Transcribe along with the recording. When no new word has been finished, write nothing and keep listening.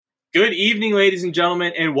Good evening, ladies and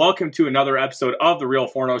gentlemen, and welcome to another episode of The Real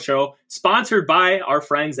Forno Show, sponsored by our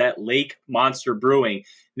friends at Lake Monster Brewing.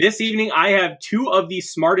 This evening, I have two of the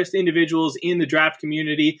smartest individuals in the draft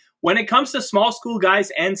community when it comes to small school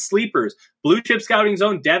guys and sleepers. Blue Chip Scouting's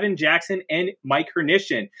own Devin Jackson and Mike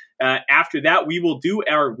Hernishin. After that, we will do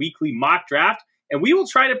our weekly mock draft, and we will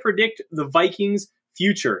try to predict the Vikings'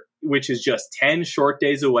 future, which is just 10 short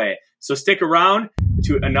days away. So stick around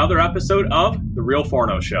to another episode of The Real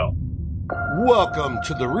Forno Show. Welcome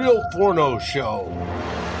to The Real Forno Show.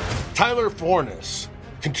 Tyler Fornes,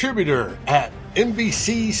 contributor at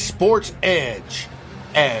NBC Sports Edge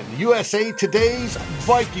and USA Today's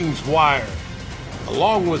Vikings Wire,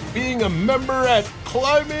 along with being a member at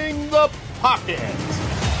Climbing the Pocket.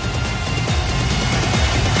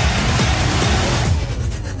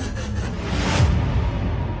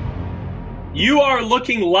 You are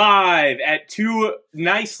looking live at two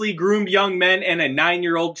nicely groomed young men and a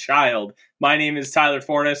 9-year-old child. My name is Tyler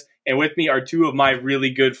Fornes, and with me are two of my really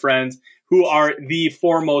good friends who are the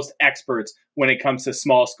foremost experts when it comes to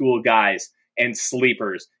small school guys and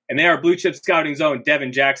sleepers. And they are Blue Chip Scouting's own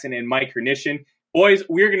Devin Jackson and Mike Hernishin. Boys,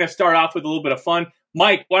 we're going to start off with a little bit of fun.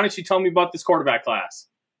 Mike, why don't you tell me about this quarterback class?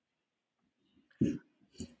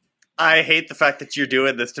 I hate the fact that you're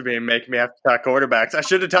doing this to me and making me have to talk quarterbacks. I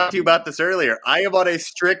should have talked to you about this earlier. I am on a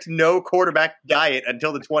strict no quarterback diet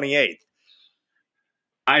until the 28th.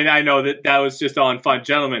 I know that was just all in fun.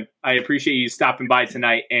 Gentlemen, I appreciate you stopping by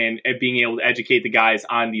tonight and being able to educate the guys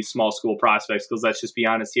on these small school prospects, because let's just be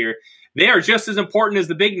honest here. They are just as important as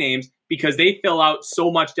the big names because they fill out so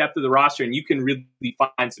much depth of the roster, and you can really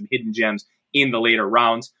find some hidden gems in the later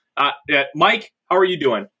rounds. Mike, how are you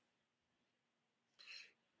doing?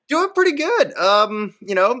 Doing pretty good.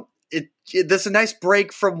 This is a nice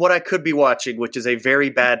break from what I could be watching, which is a very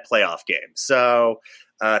bad playoff game. So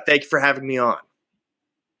thank you for having me on.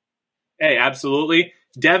 Hey, absolutely.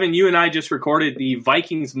 Devin, you and I just recorded the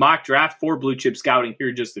Vikings mock draft for Blue Chip Scouting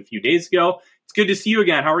here just a few days ago. It's good to see you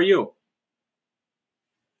again. How are you?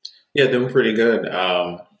 Yeah, doing pretty good.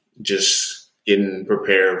 Just getting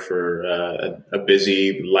prepared for a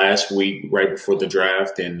busy last week right before the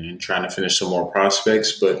draft and trying to finish some more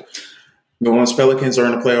prospects. But the ones Pelicans are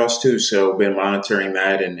in the playoffs too, so been monitoring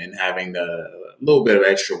that and having a little bit of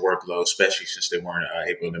extra workload, especially since they weren't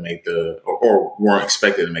able to make or weren't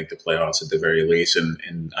expected to make the playoffs at the very least.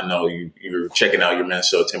 And I know you're checking out your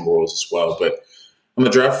Minnesota Timberwolves as well. But on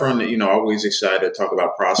the draft front, always excited to talk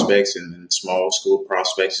about prospects, and small school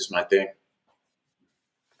prospects is my thing.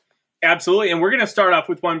 Absolutely, and we're going to start off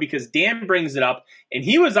with one because Dan brings it up, and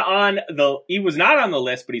he was not on the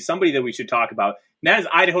list, but he's somebody that we should talk about, and that is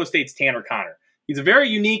Idaho State's Tanner Conner. He's a very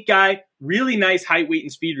unique guy, really nice height, weight,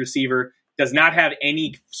 and speed receiver, does not have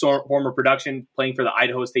any form of production playing for the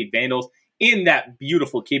Idaho State Vandals in that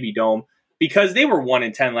beautiful Kibbe Dome because they were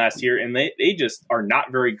 1-10 last year, and they just are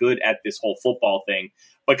not very good at this whole football thing.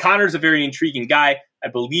 But Conner's a very intriguing guy. I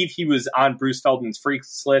believe he was on Bruce Feldman's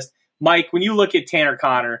freaks list. Mike, when you look at Tanner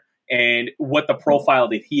Conner and what the profile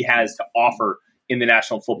that he has to offer in the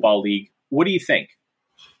National Football League, what do you think?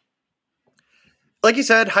 Like you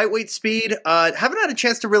said, height, weight, speed. Haven't had a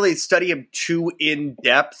chance to really study him too in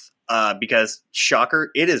depth because,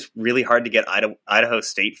 shocker, it is really hard to get Idaho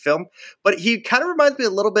State film. But he kind of reminds me a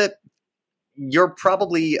little bit. You're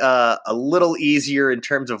probably a little easier in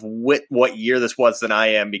terms of what year this was than I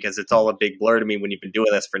am, because it's all a big blur to me when you've been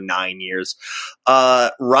doing this for 9 years.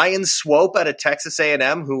 Ryan Swope out of Texas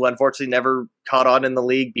A&M, who unfortunately never caught on in the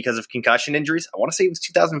league because of concussion injuries. I want to say it was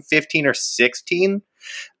 2015 or 16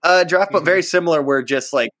 draft, but very similar. Where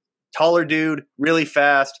just like taller dude, really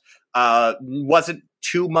fast, wasn't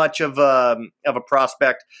too much of a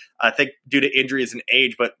prospect, I think, due to injuries and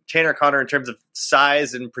age. But Tanner Conner, in terms of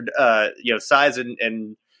size and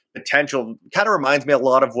potential, kind of reminds me a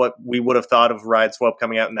lot of what we would have thought of Ryan Swope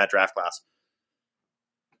coming out in that draft class.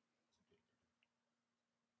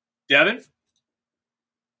 Devin?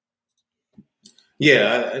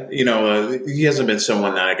 Yeah, he hasn't been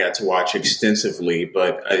someone that I got to watch extensively,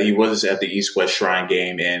 but he was at the East-West Shrine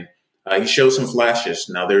game, and he showed some flashes.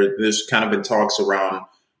 Now, there's kind of been talks around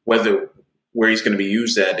where he's going to be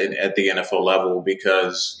used at the NFL level,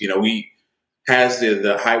 because, he has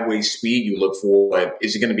the high weight speed you look for, but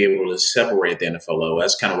is he going to be able to separate the NFL level?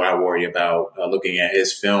 That's kind of what I worry about looking at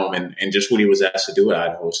his film and just what he was asked to do at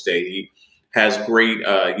Idaho State. He has great,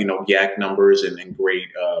 YAC numbers and great,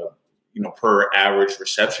 per average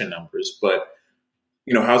reception numbers, but,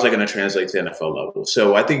 how's that going to translate to NFL level?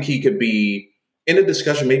 So I think he could be in a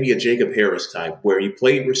discussion, maybe a Jacob Harris type, where he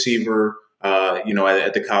played receiver,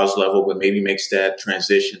 at the college level, but maybe makes that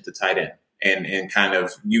transition to tight end and kind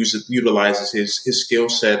of utilizes his skill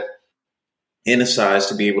set and a size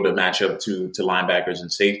to be able to match up to linebackers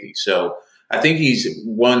and safety. So I think he's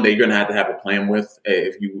one that you're going to have a plan with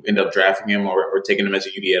if you end up drafting him or taking him as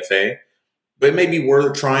a UDFA. But it may be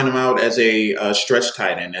worth trying him out as a stretch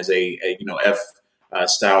tight end, as a F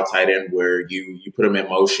style tight end, where you put him in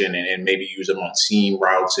motion and maybe use him on seam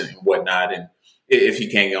routes and whatnot. And if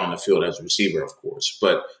he can't get on the field as a receiver, of course.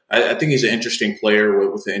 But I think he's an interesting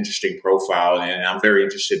player with an interesting profile, and I'm very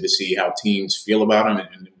interested to see how teams feel about him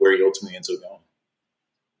and where he ultimately ends up going.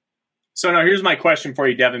 So now here's my question for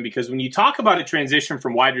you, Devin, because when you talk about a transition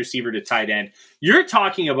from wide receiver to tight end, you're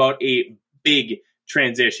talking about a big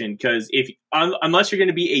transition, because unless you're going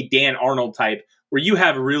to be a Dan Arnold type where you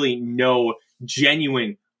have really no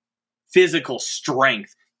genuine physical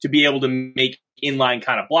strength to be able to make inline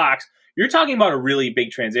kind of blocks, you're talking about a really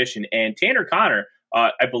big transition. And Tanner Conner,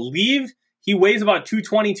 I believe he weighs about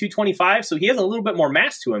 220, 225, so he has a little bit more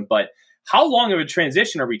mass to him. But how long of a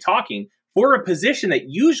transition are we talking for a position that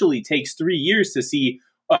usually takes 3 years to see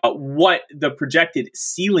what the projected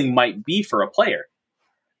ceiling might be for a player?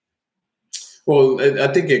 Well, I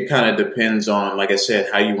think it kind of depends on, like I said,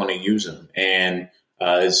 how you want to use him. And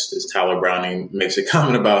as Tyler Browning makes a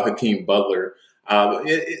comment about Hakeem Butler,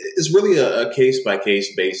 it's really a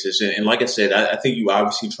case-by-case basis. And like I said, I think you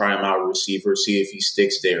obviously try him out a receiver, see if he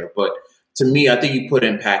sticks there. But to me, I think you put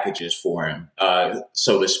in packages for him,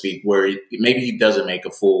 so to speak, where maybe he doesn't make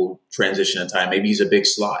a full transition in time. Maybe he's a big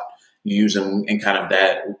slot. You use him in kind of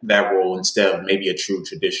that role instead of maybe a true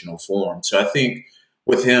traditional form. So I think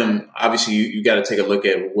with him, obviously, you got to take a look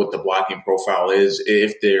at what the blocking profile is,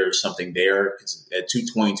 if there's something there. Because at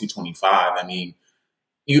 220, 225, I mean,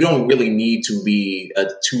 you don't really need to be a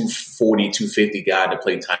 240, 250 guy to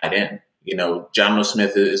play tight end. You know, John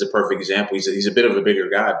Smith is a perfect example. He's a bit of a bigger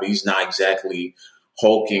guy, but he's not exactly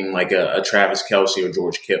hulking like a Travis Kelce or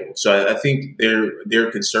George Kittle. So I think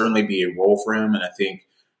there could certainly be a role for him. And I think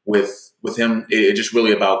with him, it's just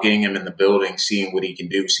really about getting him in the building, seeing what he can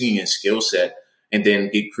do, seeing his skill set, and then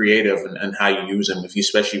get creative and how you use him,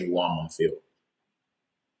 especially if you want him on the field.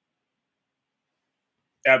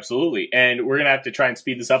 Absolutely. And we're going to have to try and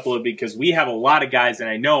speed this up a little bit because we have a lot of guys, and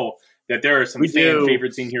I know that there are some fan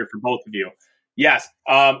favorites in here for both of you. Yes.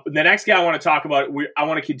 The next guy I want to talk about, I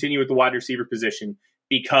want to continue with the wide receiver position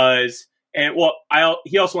because,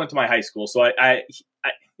 he also went to my high school, so I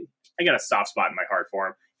got a soft spot in my heart for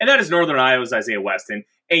him. And that is Northern Iowa's Isaiah Weston,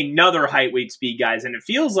 another height, weight, speed guys. And it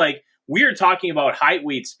feels like we are talking about height,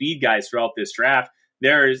 weight, speed guys throughout this draft.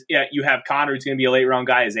 You have Connor, who's going to be a late round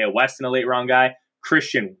guy, Isaiah Weston, a late round guy,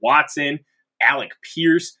 Christian Watson, Alec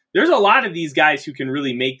Pierce. There's a lot of these guys who can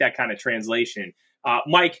really make that kind of translation.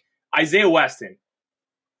 Mike, Isaiah Weston,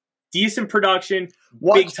 decent production,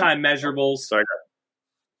 big time measurables. Sorry.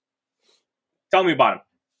 Tell me about him.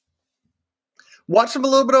 Watched him a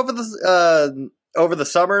little bit over the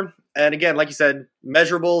summer, and again, like you said,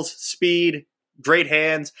 measurables, speed, great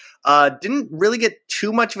hands. Didn't really get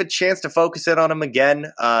too much of a chance to focus in on him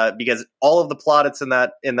again because all of the plaudits in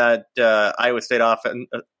that Iowa State offense.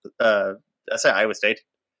 I say Iowa State,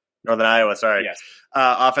 Northern Iowa. Sorry, yes.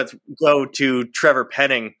 Offense go to Trevor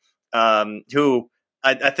Penning, who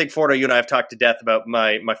I think Forno, you and I have talked to death about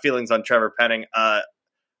my feelings on Trevor Penning.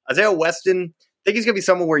 Isaiah Weston, I think he's going to be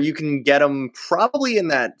someone where you can get him probably in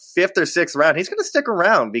that 5th or 6th round. He's going to stick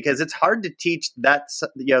around because it's hard to teach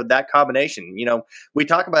that combination. You know, we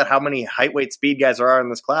talk about how many height, weight, speed guys there are in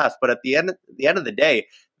this class, but at the end of the day,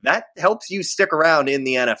 that helps you stick around in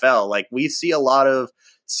the NFL. Like we see a lot of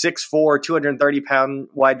 6'4", 230-pound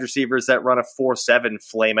wide receivers that run a 4.7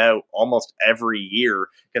 flame out almost every year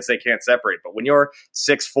because they can't separate. But when you're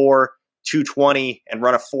 6'4", 220 and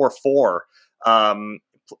run a 4.4,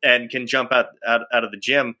 and can jump out of the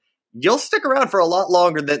gym, you'll stick around for a lot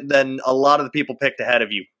longer than a lot of the people picked ahead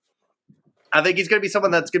of you. I think he's going to be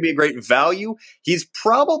someone that's going to be a great value. He's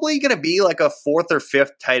probably going to be like a 4th or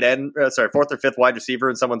 5th wide receiver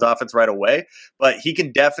in someone's offense right away, but he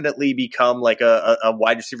can definitely become like a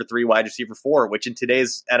wide receiver 3, wide receiver 4, which in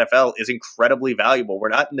today's NFL is incredibly valuable. We're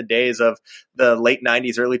not in the days of the late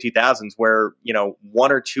 90s, early 2000s where,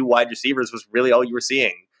 1 or 2 wide receivers was really all you were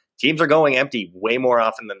seeing. Teams are going empty way more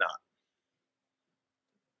often than not.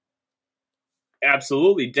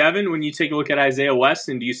 Absolutely. Devin, when you take a look at Isaiah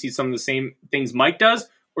Weston, do you see some of the same things Mike does,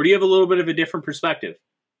 or do you have a little bit of a different perspective?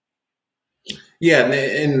 Yeah,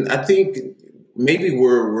 and I think maybe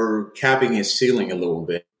we're capping his ceiling a little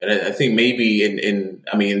bit. And I think maybe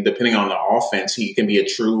depending on the offense, he can be a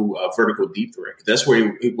true vertical deep threat. That's what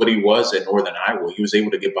he was at Northern Iowa. He was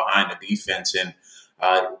able to get behind the defense and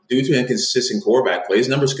due to inconsistent quarterback play, his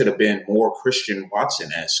numbers could have been more Christian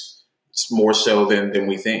Watson-esque more so than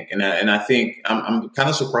we think. And I think I'm kind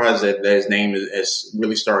of surprised that his name has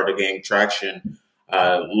really started to gain traction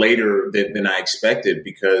later than I expected,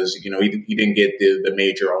 because he didn't get the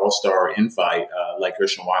major All-Star invite like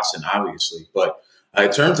Christian Watson, obviously. But in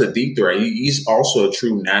terms of deep threat, he's also a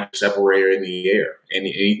true natural separator in the air, and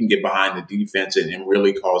he can get behind the defense and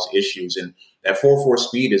really cause issues. And that 4.4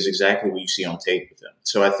 speed is exactly what you see on tape with him.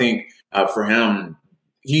 So I think for him,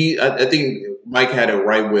 I think Mike had it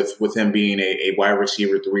right with him being a wide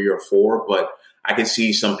receiver 3 or 4, but I can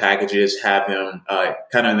see some packages have him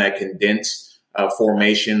kind of in that condensed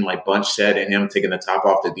formation, like bunch set, and him taking the top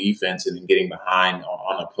off the defense and then getting behind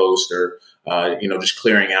on a post, or just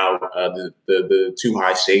clearing out the 2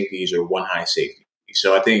 high safeties or 1 high safety.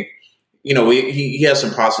 So I think he has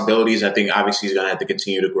some possibilities. I think obviously he's going to have to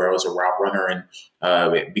continue to grow as a route runner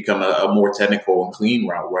and become a more technical and clean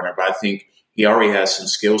route runner. But I think he already has some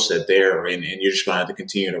skill set there, and you're just going to have to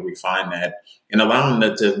continue to refine that and allow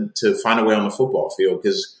him to find a way on the football field,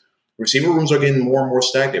 because receiver rooms are getting more and more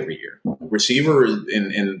stacked every year. Receiver,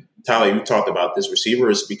 and Tyler, you talked about this, receiver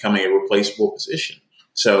is becoming a replaceable position.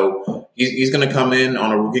 So he's going to come in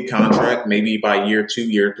on a rookie contract. Maybe by year 2,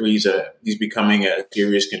 year 3, he's becoming a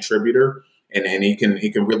serious contributor, and he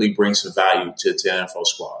can really bring some value to the NFL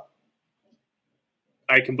squad.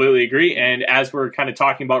 I completely agree. And as we're kind of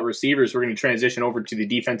talking about receivers, we're going to transition over to the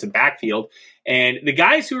defensive backfield and the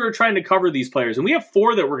guys who are trying to cover these players. And we have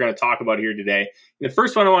 4 that we're going to talk about here today. And the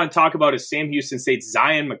first one I want to talk about is Sam Houston State's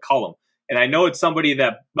Zyon McCollum. And I know it's somebody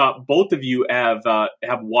that both of you have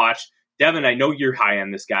watched. Devin, I know you're high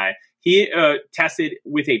on this guy. He tested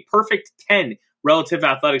with a perfect 10 relative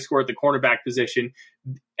athletic score at the cornerback position,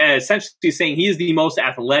 essentially saying he is the most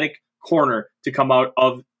athletic corner to come out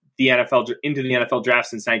of the NFL into the NFL draft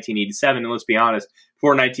since 1987. And let's be honest,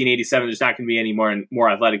 before 1987, there's not going to be any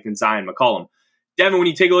more athletic than Zyon McCollum. Devin, when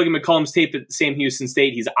you take a look at McCollum's tape at Sam Houston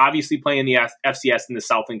State, he's obviously playing in the FCS in the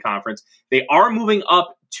Southland Conference. They are moving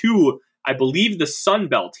up to, I believe, the Sun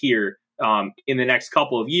Belt here in the next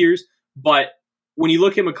couple of years. But when you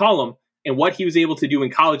look at McCollum and what he was able to do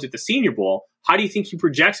in college at the Senior Bowl, how do you think he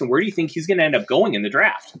projects, and where do you think he's going to end up going in the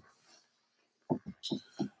draft?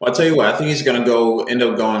 Well, I'll tell you what, I think he's going to end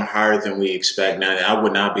up going higher than we expect. Now, I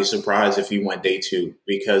would not be surprised if he went day 2,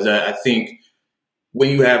 because I think when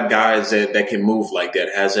you have guys that can move like that,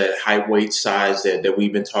 has that height, weight, size that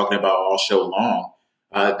we've been talking about all show long,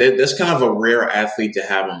 that's kind of a rare athlete to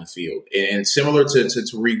have on the field. And similar to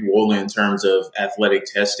Tariq Woolen in terms of athletic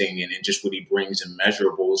testing and just what he brings in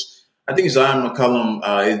measurables, I think Zyon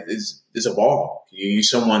McCollum is a ball. He's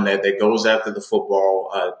someone that goes after the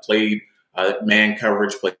football, played man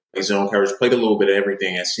coverage, played zone coverage, played a little bit of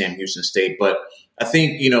everything at Sam Houston State. But I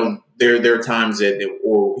think, there are times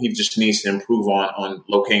or he just needs to improve on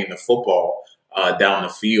locating the football down the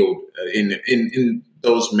field in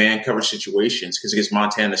those man coverage situations. Because against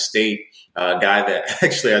Montana State, a guy that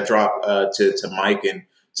actually I dropped to Mike and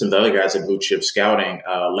some of the other guys at Blue Chip Scouting,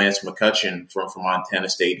 Lance McCutcheon from Montana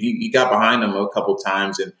State, he got behind him a couple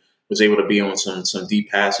times and was able to be on some deep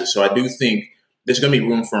passes. So I do think there's going to be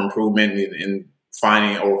room for improvement in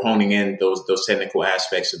finding or honing in those technical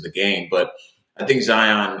aspects of the game. But I think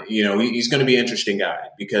Zyon, he's going to be an interesting guy,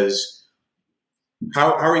 because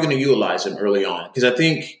how are you going to utilize him early on? Because I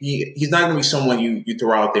think he's not going to be someone you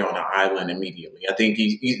throw out there on an island immediately. I think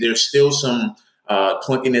there's still some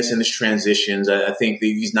clunkiness in his transitions. I think that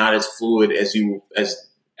he's not as fluid as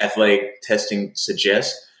athletic testing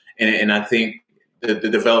suggests. And I think the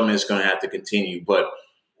development is going to have to continue. But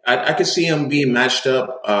I could see him being matched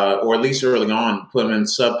up, or at least early on, put him in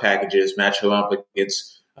sub packages, match him up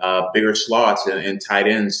against bigger slots and tight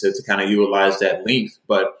ends to kind of utilize that length,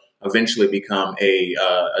 but eventually become a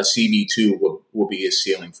CB2 will be his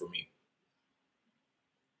ceiling for me.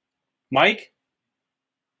 Mike?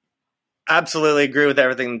 Absolutely agree with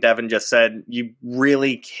everything Devin just said. You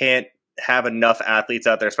really can't have enough athletes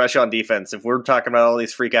out there, especially on defense. If we're talking about all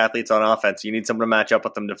these freak athletes on offense, you need someone to match up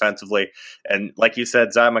with them defensively. And like you said,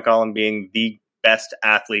 Zyon McCollum being the best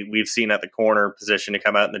athlete we've seen at the corner position to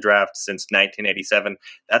come out in the draft since 1987,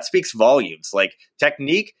 that speaks volumes. Like,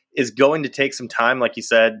 technique is going to take some time. Like you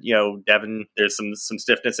said, Devin, there's some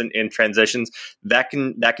stiffness in transitions that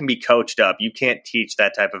can be coached up. You can't teach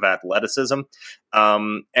that type of athleticism.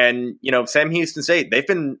 And Sam Houston State, they've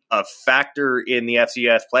been a factor in the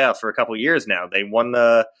FCS playoffs for a couple of years now. They won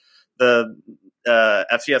the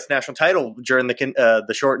FCS national title during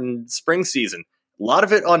the shortened spring season. A lot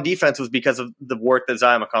of it on defense was because of the work that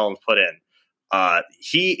Zyon McCollum's put in.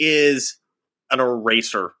 He is an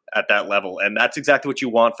eraser at that level, and that's exactly what you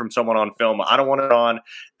want from someone on film. I don't want it on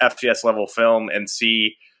FCS level film and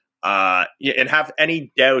see and have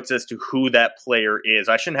any doubts as to who that player is.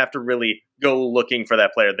 I shouldn't have to really go looking for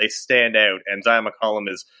that player. They stand out, and Zion McCollum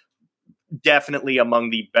is definitely among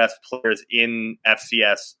the best players in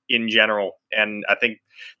FCS in general. And I think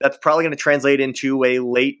that's probably going to translate into a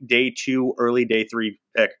late day 2, early day 3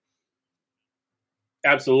 pick.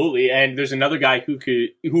 Absolutely, and there's another guy who could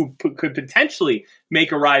potentially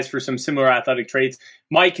make a rise for some similar athletic traits.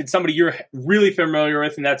 Mike, it's somebody you're really familiar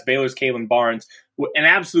with, and that's Baylor's Kalen Barnes, an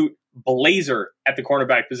absolute blazer at the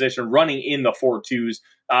cornerback position, running in the 4.2s.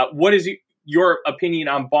 What is your opinion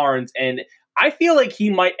on Barnes? And I feel like he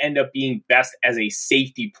might end up being best as a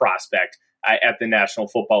safety prospect at the National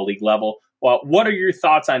Football League level. Well, what are your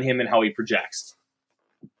thoughts on him and how he projects?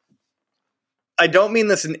 I don't mean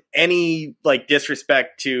this in any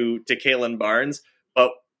disrespect to Kalen Barnes,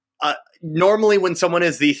 but normally when someone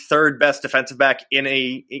is the third best defensive back in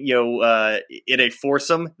a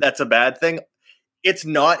foursome, that's a bad thing. It's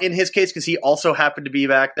not in his case because he also happened to be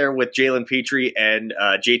back there with Jalen Petrie and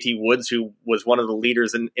JT Woods, who was one of the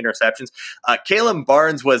leaders in interceptions. Kalen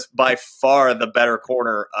Barnes was by far the better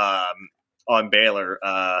corner on Baylor.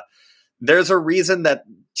 There's a reason that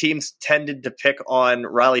teams tended to pick on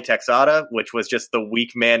Riley Texada, which was just the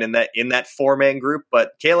weak man in that 4-man group.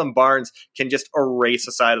 But Kalen Barnes can just erase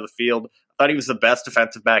a side of the field. I thought he was the best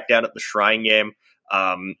defensive back down at the Shrine game.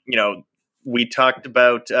 We talked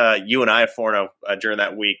about you and I at Forno during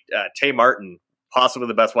that week. Tay Martin, possibly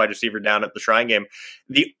the best wide receiver down at the Shrine game.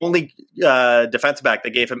 The only defensive back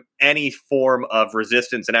that gave him any form of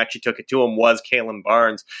resistance and actually took it to him was Kalen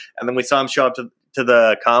Barnes. And then we saw him show up to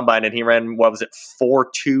the combine, and he ran,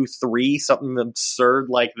 4.23, something absurd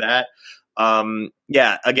like that.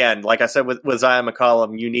 Again, like I said with Zion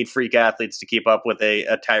McCollum, you need freak athletes to keep up with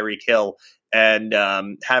a Tyreek Hill, and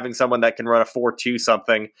having someone that can run a 4.2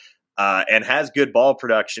 something and has good ball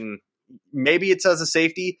production. Maybe it's as a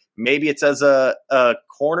safety, maybe it's as a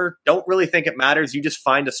corner. Don't really think it matters. You just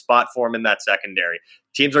find a spot for him in that secondary.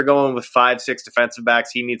 Teams are going with 5-6 defensive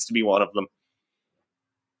backs. He needs to be one of them.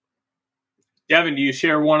 Devin, do you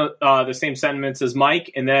share one of the same sentiments as Mike?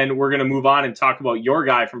 And then we're going to move on and talk about your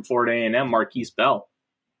guy from Florida A&M, Marquise Bell.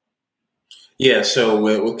 Yeah, so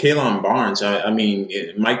with Kalen Barnes,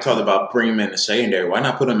 Mike talked about bringing him in the secondary. Why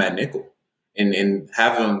not put him at nickel and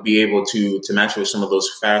have him be able to match with some of those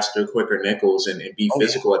faster, quicker nickels and be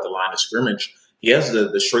physical at the line of scrimmage? He has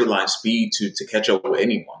the straight line speed to catch up with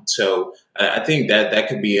anyone. So I think that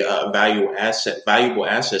could be a valuable asset,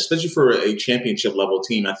 especially for a championship level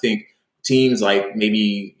team. I think teams like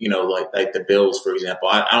maybe, like the Bills, for example,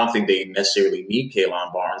 I don't think they necessarily need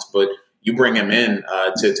Kalen Barnes, but you bring him in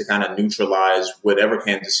to kind of neutralize whatever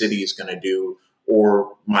Kansas City is going to do,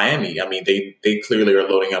 or Miami. I mean, they clearly are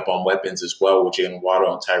loading up on weapons as well with Jalen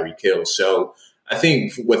Waddle and Tyreek Hill. So I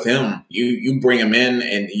think with him, you bring him in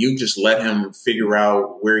and you just let him figure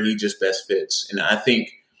out where he just best fits. And I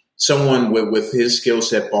think someone with his skill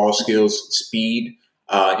set, ball skills, speed,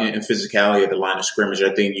 and physicality at the line of scrimmage,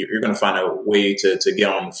 I think you're going to find a way to get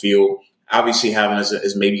on the field. Obviously, having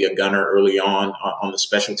as maybe a gunner early on the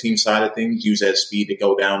special team side of things, use that speed to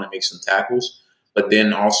go down and make some tackles. But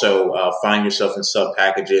then also find yourself in sub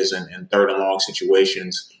packages and third and long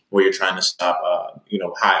situations where you're trying to stop,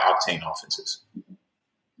 high octane offenses.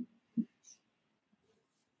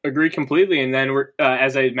 Agree completely. And then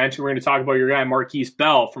as I mentioned, we're going to talk about your guy Marquise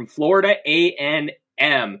Bell from Florida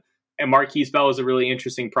A&M. And Marquise Bell is a really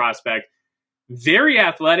interesting prospect. Very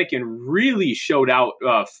athletic and really showed out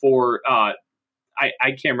for I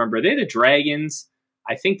can't remember. Are they the Dragons?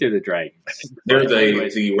 I think they're the Dragons. They're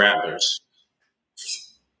the Rattlers.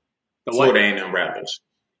 The Florida A&M Rattlers.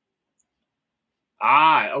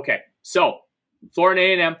 Okay. So Florida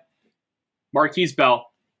A&M, Marquise Bell,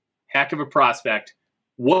 heck of a prospect.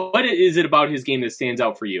 What is it about his game that stands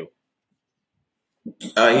out for you?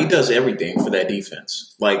 He does everything for that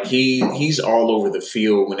defense. Like he's all over the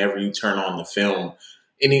field whenever you turn on the film.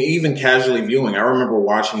 And even casually viewing, I remember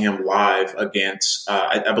watching him live against,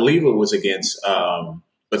 I believe it was against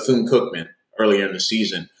Bethune-Cookman earlier in the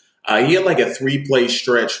season. He had like a 3-play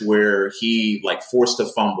stretch where he forced a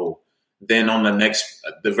fumble. Then on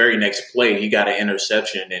the very next play, he got an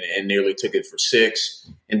interception and nearly took it for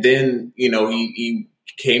 6. And then, he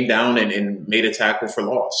came down and made a tackle for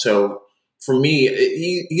loss. So for me,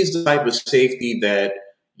 he's the type of safety that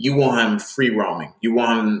you want him free roaming. You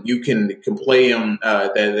can play him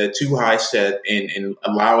that too high set and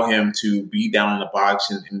allow him to be down in the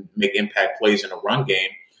box and make impact plays in a run game,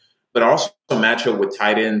 but also match up with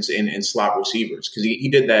tight ends and slot receivers because he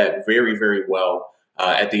did that very, very well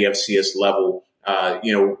at the FCS level.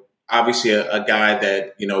 obviously a guy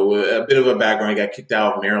that, a bit of a background. He got kicked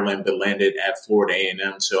out of Maryland, but landed at Florida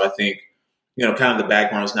A&M. So I think, kind of the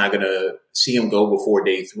background is not going to see him go before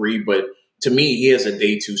day 3. But to me, he has a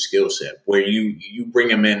day 2 skill set where you bring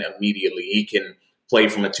him in immediately. He can play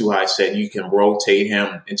from a 2-high set. You can rotate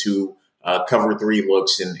him into cover 3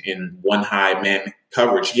 looks in 1-high man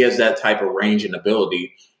coverage. He has that type of range and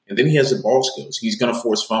ability. And then he has the ball skills. He's going to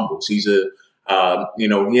force fumbles. He's he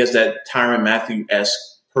has that Tyrann Mathieu-esque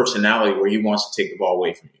personality where he wants to take the ball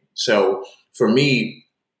away from you. So for me,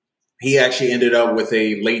 he actually ended up with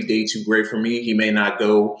a late day 2 grade for me. He may not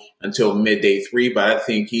go until mid day 3, but I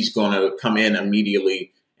think he's going to come in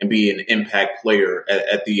immediately and be an impact player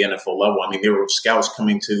at the NFL level. I mean, there were scouts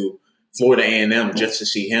coming to Florida A&M just to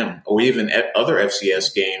see him, or even at other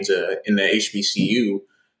FCS games in the HBCU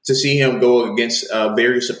to see him go against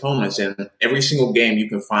various opponents. And every single game you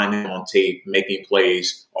can find him on tape making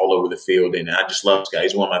plays all over the field. And I just love this guy.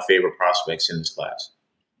 He's one of my favorite prospects in this class.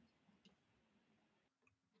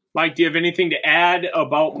 Mike, do you have anything to add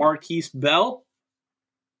about Marquise Bell?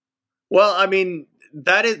 Well, I mean,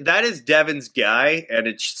 that is Devin's guy, and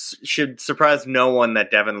it should surprise no one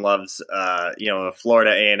that Devin loves, a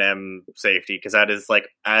Florida A&M safety, because that is like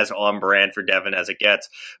as on brand for Devin as it gets.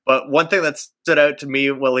 But one thing that stood out to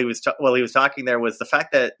me while he was talking there was the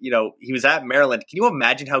fact that he was at Maryland. Can you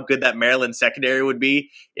imagine how good that Maryland secondary would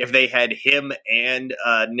be if they had him and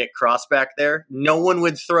Nick Cross back there? No one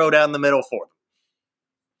would throw down the middle for them.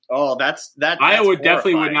 Oh, that's Iowa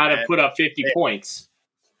definitely would not have put up 50 points.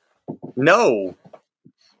 No.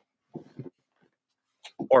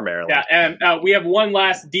 Or Maryland. Yeah, and we have one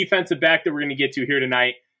last defensive back that we're going to get to here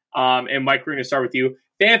tonight. And Mike, we're going to start with you.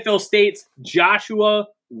 Fayetteville State's Joshua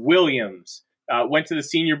Williams went to the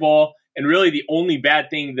Senior Bowl, and really the only bad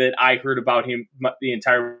thing that I heard about him the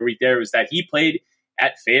entire week there was that he played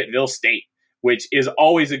at Fayetteville State, which is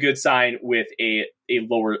always a good sign with a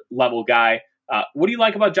lower level guy. What do you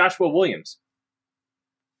like about Joshua Williams?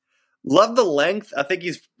 Love the length. I think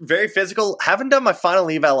he's very physical. Haven't done my final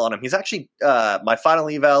eval on him. He's actually my final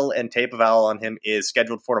eval and tape eval on him is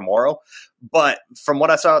scheduled for tomorrow. But from what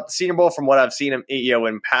I saw at the Senior Bowl, from what I've seen him,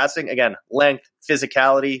 in passing, again, length,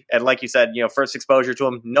 physicality, and like you said, first exposure to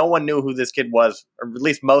him, no one knew who this kid was, or at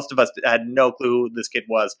least most of us had no clue who this kid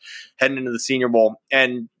was heading into the Senior Bowl.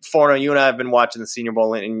 And Forno, you and I have been watching the Senior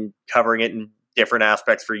Bowl and covering it in different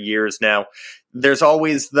aspects for years now. There's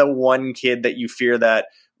always the one kid that you fear that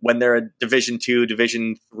when they're a Division II,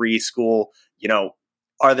 Division III school,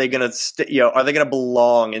 are they going to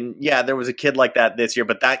belong? And yeah, there was a kid like that this year,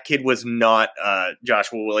 but that kid was not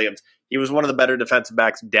Joshua Williams. He was one of the better defensive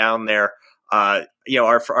backs down there.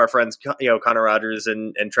 Our friends, Connor Rogers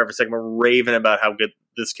and Trevor Sigma raving about how good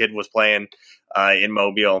this kid was playing in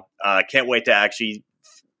Mobile. Can't wait to actually,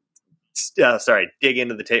 dig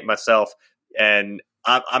into the tape myself. And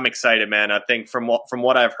I'm excited, man. I think from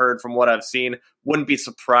what I've heard, from what I've seen, wouldn't be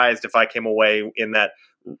surprised if I came away in that,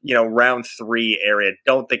 round 3 area.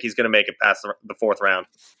 Don't think he's going to make it past the 4th round.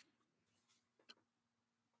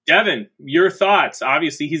 Devin, your thoughts?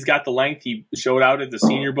 Obviously, he's got the length. He showed out at the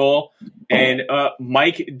Senior Bowl, and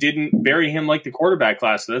Mike didn't bury him like the quarterback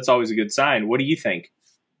class, so that's always a good sign. What do you think?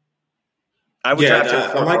 I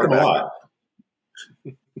like him a lot.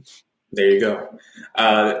 There you go.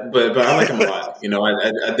 But I like him a lot.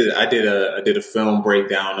 I did a film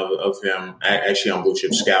breakdown of him actually on Blue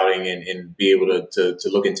Chip Scouting and be able to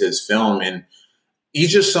look into his film. And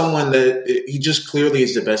he's just someone that he just clearly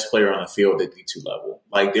is the best player on the field at D2 level.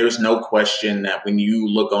 Like, there's no question that when you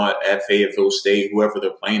look at Fayetteville State, whoever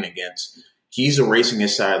they're playing against, he's erasing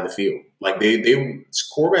his side of the field. Like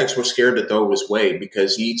quarterbacks were scared to throw his way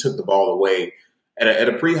because he took the ball away at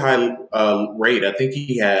a pretty high rate. I think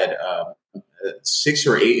he had 6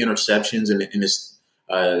 or 8 interceptions in his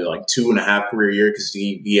 2.5 career year because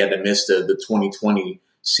he had to miss the 2020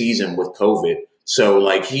 season with COVID.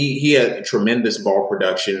 So he had tremendous ball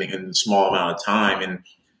production in a small amount of time. And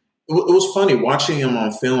it was funny watching him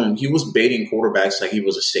on film. He was baiting quarterbacks like he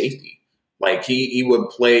was a safety. Like he would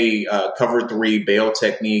play cover 3 bail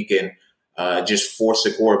technique and just force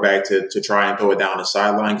the quarterback to try and throw it down the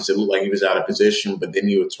sideline because it looked like he was out of position, but then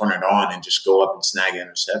he would turn it on and just go up and snag an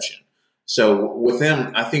interception. So with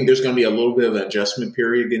him, I think there's going to be a little bit of an adjustment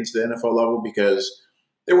period against the NFL level because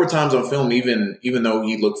there were times on film, even though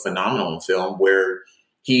he looked phenomenal in film, where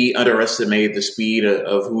he underestimated the speed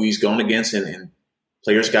of who he's going against and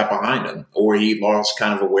players got behind him, or he lost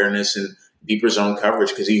kind of awareness and deeper zone coverage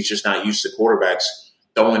because he's just not used to quarterbacks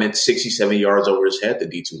throwing it 60, 70 yards over his head at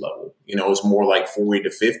the D2 level. It's more like 40 to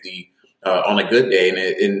 50 on a good day.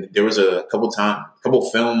 And there was a couple times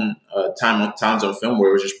on film where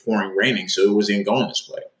it was just pouring raining, so it wasn't going this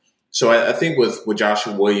way. So I think with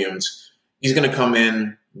Joshua Williams, he's going to come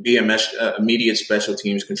in, be a immediate special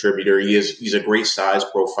teams contributor. He's a great size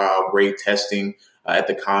profile, great testing at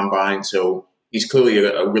the combine. So he's clearly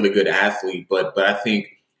a really good athlete. But I think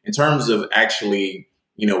in terms of actually,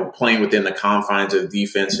 playing within the confines of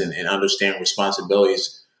defense and understanding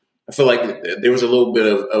responsibilities, I feel like there was a little bit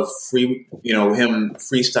of free, him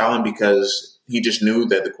freestyling because he just knew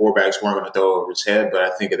that the quarterbacks weren't going to throw over his head. But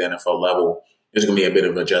I think at the NFL level, there's going to be a bit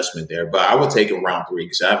of adjustment there. But I would take him round 3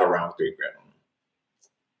 because I have a round 3 grade on him.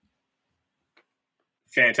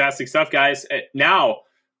 Fantastic stuff, guys. Now,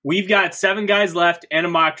 we've got 7 guys left and a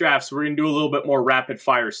mock draft, so we're going to do a little bit more rapid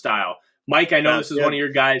fire style. Mike, I know this is one of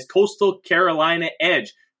your guys. Coastal Carolina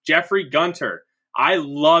edge, Jeffrey Gunter. I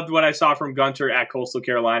loved what I saw from Gunter at Coastal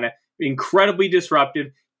Carolina. Incredibly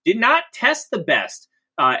disruptive. Did not test the best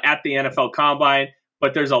at the NFL Combine,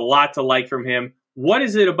 but there's a lot to like from him. What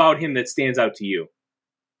is it about him that stands out to you?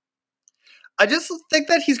 I just think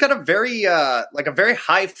that he's got a very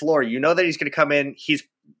high floor. You know that he's going to come in. He's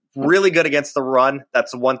really good against the run.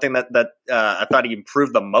 That's the one thing that I thought he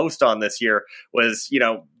improved the most on this year was,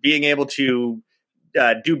 being able to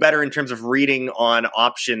do better in terms of reading on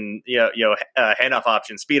option, handoff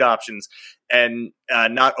options, speed options, and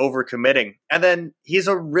not overcommitting. And then he's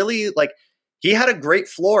he had a great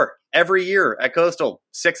floor every year at Coastal,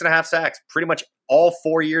 6.5 sacks, pretty much all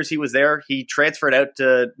 4 years he was there. He transferred out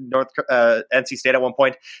to NC State at one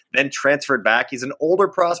point, then transferred back. He's an older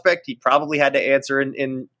prospect. He probably had to answer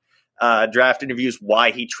in draft interviews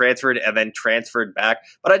why he transferred and then transferred back.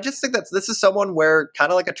 But I just think that this is someone where,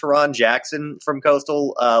 kind of like a Teron Jackson from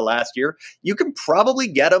Coastal last year, you can probably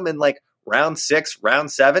get him in round 6,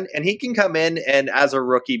 round 7, and he can come in and as a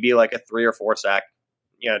rookie be like a 3 or 4 sack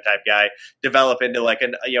type guy, develop into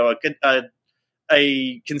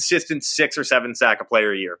a consistent 6 or 7 sack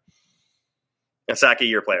a year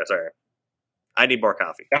player. Sorry, I need more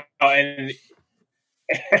coffee. Oh, and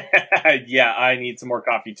yeah, I need some more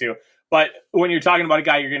coffee too. But when you're talking about a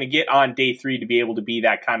guy you're going to get on day 3 to be able to be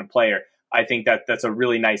that kind of player, I think that's a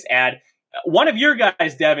really nice add. One of your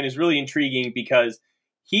guys, Devin, is really intriguing because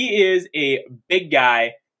he is a big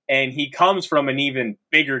guy and he comes from an even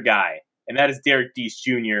bigger guy, and that is Derek Deese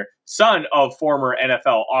Jr., son of former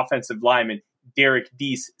NFL offensive lineman Derek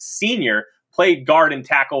Deese Sr., played guard and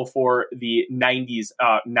tackle for the 90s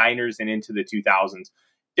Niners and into the 2000s.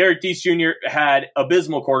 Derek Deese Jr. had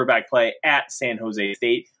abysmal quarterback play at San Jose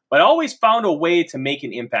State, but always found a way to make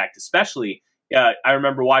an impact, especially I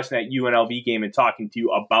remember watching that UNLV game and talking to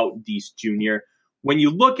you about Deese Jr. When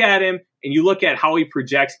you look at him and you look at how he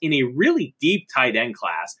projects in a really deep tight end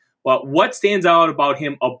class, well, what stands out about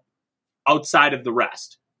him outside of the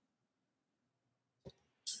rest?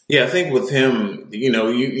 Yeah, I think with him,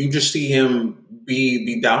 you just see him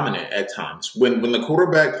be dominant at times. When the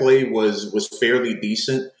quarterback play was fairly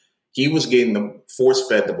decent, he was getting the force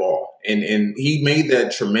fed the ball, and he made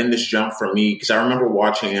that tremendous jump for me because I remember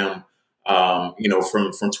watching him,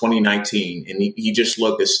 from 2019, and he just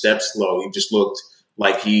looked a step slow. He just looked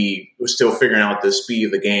like he was still figuring out the speed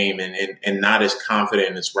of the game and not as confident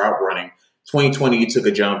in his route running. 2020, he took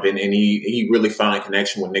a jump and he really found a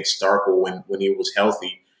connection with Nick Starkel when he was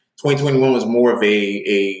healthy. 2021 was more of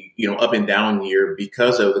a up and down year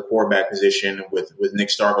because of the quarterback position with Nick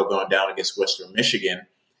Starkel going down against Western Michigan.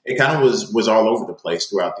 It kind of was all over the place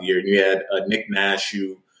throughout the year. You had Nick Nash,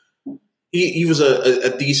 who he was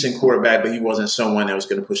a decent quarterback, but he wasn't someone that was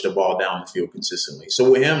going to push the ball down the field consistently.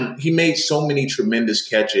 So with him, he made so many tremendous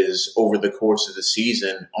catches over the course of the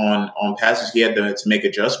season on passes he had to make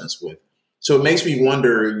adjustments with. So it makes me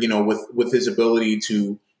wonder, with his ability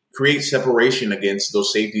to create separation against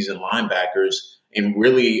those safeties and linebackers and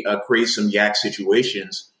really create some yak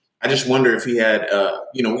situations. I just wonder if he had,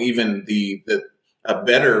 even a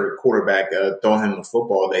better quarterback throwing him the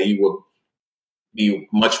football, that he would be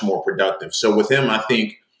much more productive. So with him, I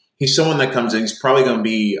think he's someone that comes in. He's probably going to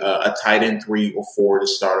be a tight end 3 or 4 to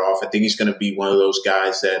start off. I think he's going to be one of those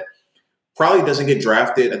guys that probably doesn't get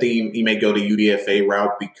drafted. I think he may go the UDFA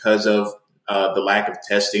route because of the lack of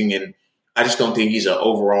testing, and I just don't think he's an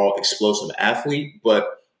overall explosive athlete. But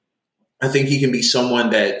I think he can be someone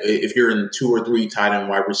that if you're in 2 or 3 tight end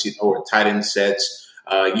wide receiver or tight end sets,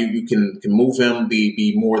 you can move him,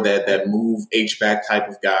 be more that move H-back type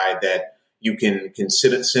of guy that you can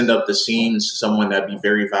send up the seams, someone that'd be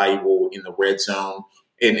very valuable in the red zone,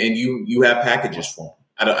 and you have packages for him.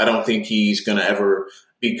 I don't think he's going to ever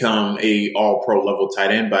become a all-pro level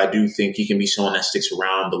tight end, but I do think he can be someone that sticks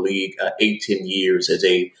around the league 8-10 years as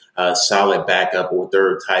a solid backup or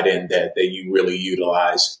third tight end that you really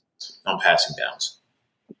utilize on passing downs.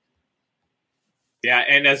 Yeah,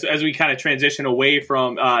 and as we kind of transition away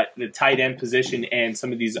from the tight end position and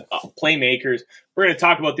some of these playmakers, we're going to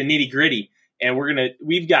talk about the nitty gritty, and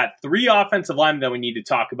we've got 3 offensive linemen that we need to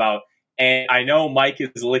talk about, and I know Mike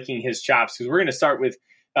is licking his chops because we're going to start with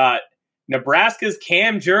Nebraska's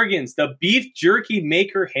Cam Jurgens, the beef jerky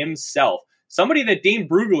maker himself, somebody that Dane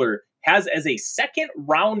Brugler has as a 2nd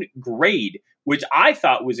round grade, which I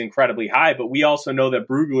thought was incredibly high, but we also know that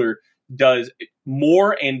Brugler does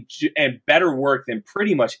more and better work than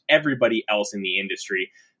pretty much everybody else in the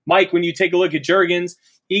industry. Mike, when you take a look at Jurgens,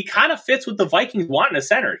 he kind of fits what the Vikings want in a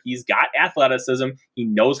center. He's got athleticism. He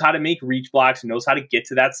knows how to make reach blocks, knows how to get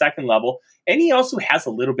to that second level, and he also has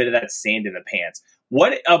a little bit of that sand in the pants.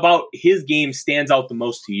 What about his game stands out the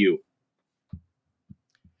most to you?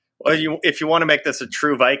 Well, if you want to make this a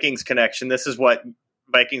true Vikings connection, this is what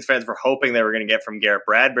Vikings fans were hoping they were going to get from Garrett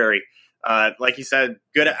Bradbury. Like you said,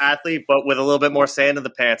 good athlete, but with a little bit more sand in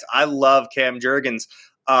the pants. I love Cam Jurgens.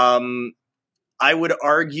 I would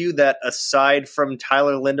argue that aside from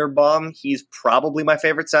Tyler Linderbaum, he's probably my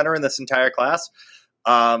favorite center in this entire class.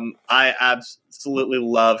 I absolutely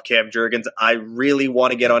love Cam Jurgens. I really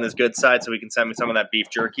want to get on his good side so he can send me some of that beef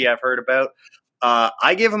jerky I've heard about.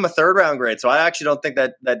 I gave him a 3rd round grade, so I actually don't think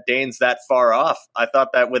that Dane's that far off. I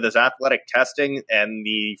thought that with his athletic testing and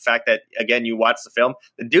the fact that, again, you watch the film,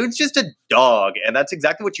 the dude's just a dog, and that's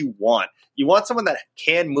exactly what you want. You want someone that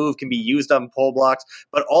can move, can be used on pull blocks,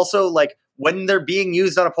 but also, like, when they're being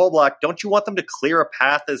used on a pull block, don't you want them to clear a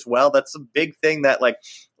path as well? That's a big thing that, like,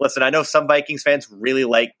 listen, I know some Vikings fans really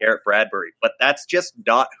like Garrett Bradbury, but that's just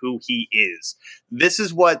not who he is. This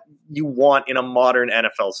is what you want in a modern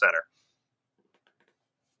NFL center.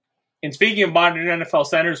 And speaking of modern NFL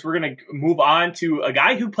centers, we're going to move on to a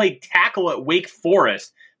guy who played tackle at Wake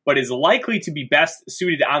Forest, but is likely to be best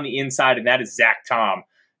suited on the inside, and that is Zach Tom.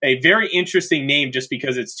 A very interesting name just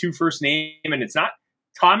because it's 2 first name, and it's not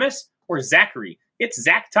Thomas or Zachary. It's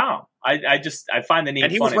Zach Tom. I find the name fun and fascinating.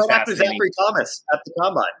 And he was right after Zachary Thomas at the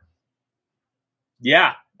Combine.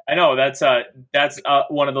 Yeah, I know. That's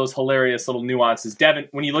one of those hilarious little nuances. Devin,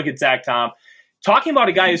 when you look at Zach Tom, talking about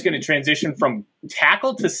a guy who's going to transition from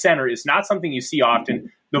tackle to center is not something you see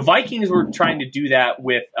often. The Vikings were trying to do that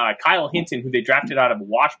with Kyle Hinton, who they drafted out of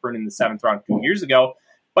Washburn in the 7th round 2 years ago,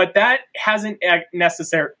 but that hasn't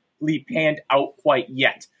necessarily panned out quite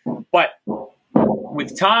yet. But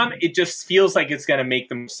with Tom, it just feels like it's going to make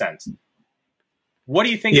the most sense. What do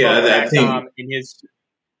you think about Zach Tom in his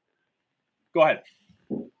 – go ahead.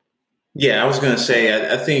 Yeah, I was going to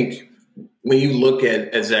say, I think – when you look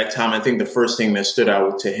at Zach Tom, I think the first thing that stood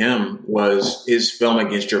out to him was his film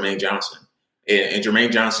against Jermaine Johnson. And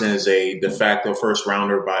Jermaine Johnson is a de facto first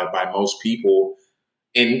rounder by most people.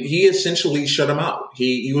 And he essentially shut him out.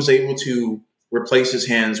 He was able to replace his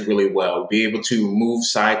hands really well, be able to move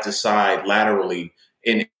side to side laterally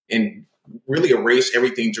and really erase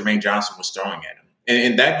everything Jermaine Johnson was throwing at him.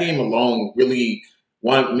 And that game alone really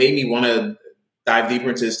made me want to dive deeper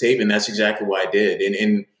into his tape. And that's exactly what I did.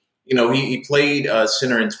 And you know, he played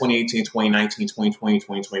center in 2018, 2019, 2020,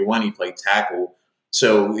 2021. He played tackle.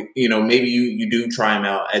 So, you know, maybe you do try him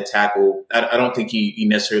out at tackle. I don't think he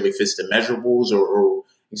necessarily fits the measurables or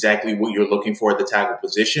exactly what you're looking for at the tackle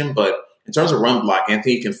position. But in terms of run block, I think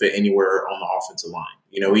he can fit anywhere on the offensive line.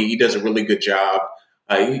 You know, he does a really good job.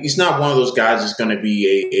 He's not one of those guys that's going to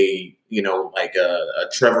be a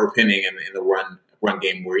Trevor Penning in the run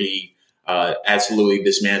game where he absolutely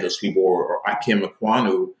dismantles people or Akim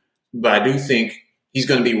Ekwonu. But I do think he's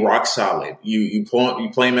going to be rock solid. You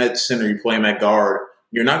play him at center, you play him at guard.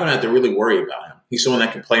 You're not going to have to really worry about him. He's someone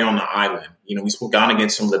that can play on the island. You know, he's gone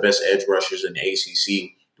against some of the best edge rushers in the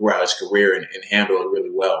ACC throughout his career and handled it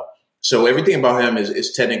really well. So everything about him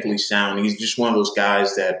is technically sound. He's just one of those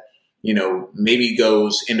guys that, you know, maybe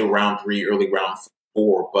goes into round 3, early round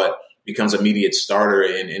 4, but becomes immediate starter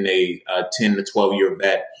in a 10 to 12 year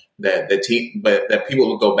vet. That people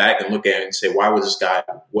will go back and look at it and say, why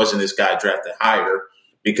wasn't this guy drafted higher?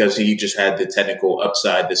 Because he just had the technical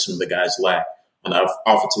upside that some of the guys lack on the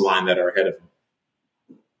offensive line that are ahead of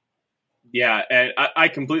him. Yeah, and I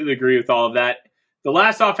completely agree with all of that. The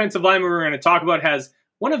last offensive lineman we're going to talk about has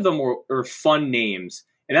one of the more fun names,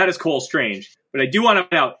 and that is Cole Strange. But I do want to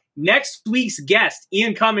point out, next week's guest,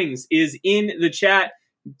 Ian Cummings, is in the chat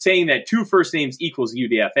saying that 2 first names equals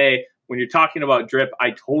UDFA. When you're talking about drip, I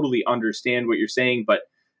totally understand what you're saying, but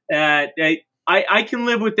I can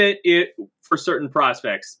live with it for certain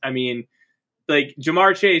prospects. I mean, like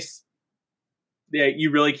Jamar Chase,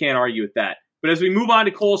 you really can't argue with that. But as we move on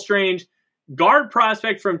to Cole Strange, guard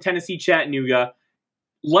prospect from Tennessee Chattanooga,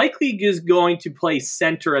 likely is going to play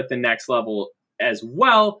center at the next level as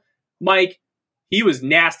well. Mike, He was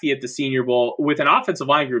nasty at the Senior Bowl with an offensive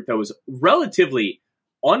line group that was relatively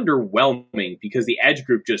underwhelming because the edge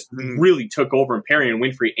group just really took over, and Perry and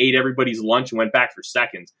Winfrey ate everybody's lunch and went back for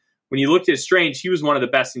seconds. When you looked at Strange, he was one of the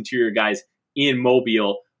best interior guys in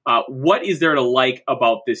Mobile. What is there to like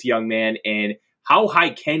about this young man, and how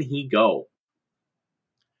high can he go?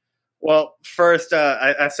 Well, first,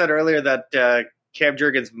 I said earlier that Cam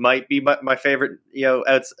Jurgens might be my favorite,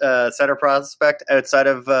 center prospect outside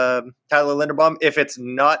of Tyler Linderbaum. If it's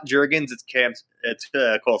not Jurgens, it's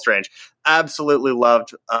Cole Strange. Absolutely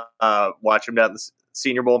loved watching him down the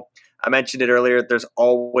Senior Bowl. I mentioned it earlier. There's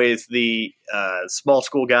always the small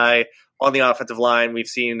school guy on the offensive line. We've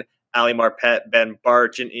seen Ali Marpet, Ben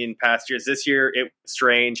Barch in past years. This year, it was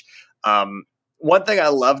Strange. One thing I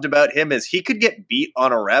loved about him is he could get beat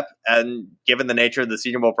on a rep, and given the nature of the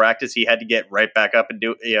Senior Bowl practice, he had to get right back up and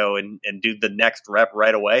do do the next rep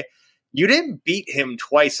right away. You didn't beat him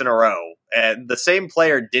twice in a row, and the same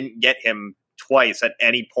player didn't get him twice at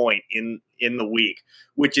any point in the week,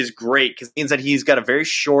 which is great because it means that he's got a very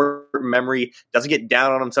short memory, doesn't get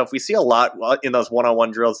down on himself. We see a lot in those one-on-one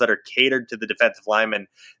drills that are catered to the defensive lineman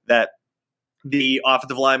that the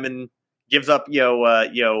offensive lineman gives up,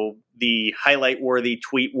 the highlight-worthy,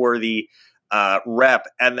 tweet-worthy rep,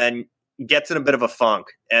 and then gets in a bit of a funk.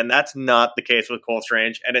 And that's not the case with Cole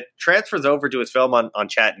Strange. And it transfers over to his film on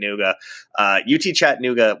Chattanooga. UT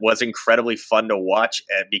Chattanooga was incredibly fun to watch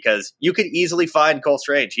because you could easily find Cole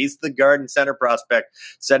Strange. He's the guard and center prospect,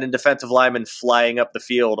 sending defensive linemen flying up the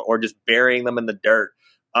field or just burying them in the dirt.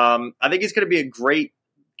 I think he's going to be a great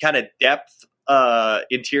kind of depth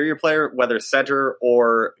interior player, whether center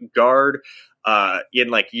or guard, in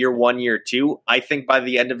like year 1, year 2. I think by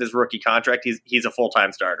the end of his rookie contract, he's a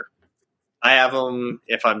full-time starter. I have him,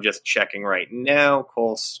 if I'm just checking right now,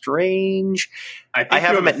 Cole Strange. I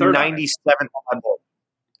have him at 97th on board.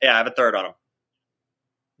 Yeah, I have a third on him.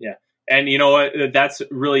 Yeah. And you know what? That's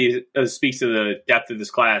really speaks to the depth of this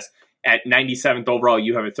class. At 97th overall,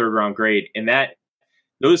 you have a third-round grade. And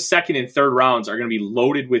those second and third rounds are going to be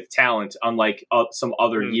loaded with talent, unlike some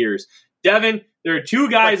other years. Devin, there are two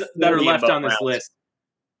guys that are left on this list.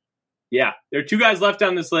 Yeah, there are two guys left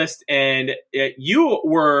on this list, and you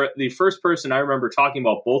were the first person I remember talking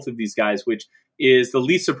about both of these guys, which is the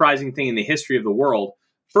least surprising thing in the history of the world.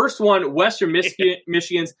 First one, Western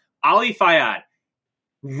Michigan's Ali Fayad.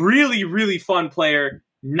 Really, really fun player,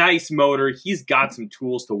 nice motor. He's got some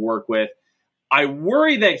tools to work with. I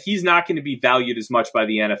worry that he's not going to be valued as much by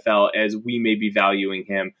the NFL as we may be valuing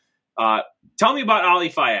him. Tell me about Ali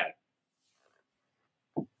Fayad.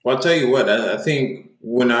 Well, I'll tell you what, I think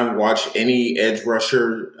when I watch any edge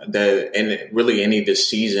rusher and really any this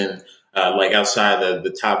season, like outside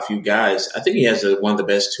the top few guys, I think he has one of the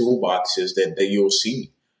best toolboxes that you'll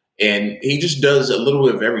see. And he just does a little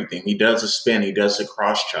bit of everything. He does a spin. He does a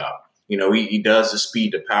cross chop. He does the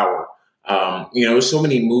speed to power. There's so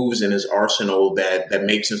many moves in his arsenal that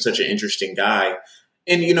makes him such an interesting guy.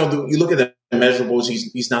 And, you look at the measurables,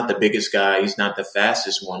 he's not the biggest guy. He's not the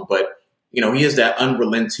fastest one, but he has that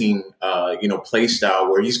unrelenting, play style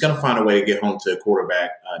where he's going to find a way to get home to a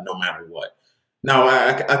quarterback no matter what. Now,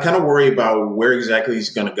 I kind of worry about where exactly he's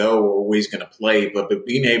going to go or where he's going to play, but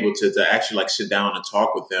being able to actually like sit down and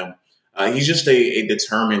talk with him, he's just a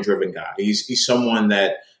determined, driven guy. He's someone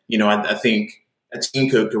that, I think a team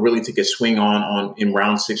could really take a swing on in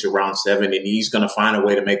round 6 or round 7, and he's going to find a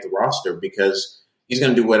way to make the roster because he's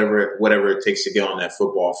going to do whatever it takes to get on that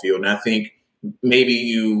football field. And I think maybe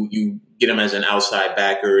you get him as an outside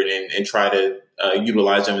backer and try to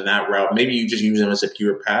utilize him in that route. Maybe you just use him as a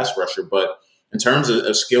pure pass rusher. But in terms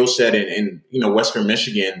of skill set and Western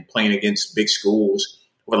Michigan playing against big schools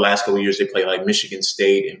over the last couple of years, they play like Michigan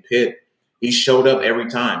State and Pitt. He showed up every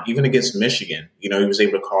time, even against Michigan. He was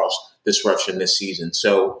able to cause disruption this season.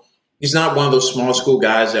 So he's not one of those small school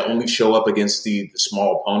guys that only show up against the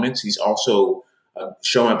small opponents. He's also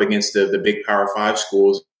showing up against the big Power 5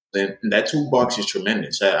 schools. And that toolbox is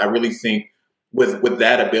tremendous. I really think with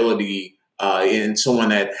that ability and someone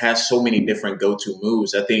that has so many different go-to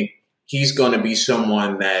moves, I think he's going to be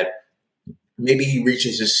someone that maybe he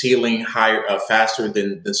reaches his ceiling higher, faster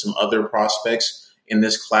than some other prospects in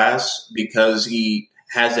this class because he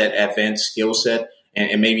has that advanced skill set.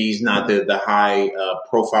 And maybe he's not the high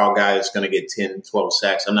profile guy that's going to get 10, 12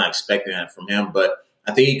 sacks. I'm not expecting that from him, but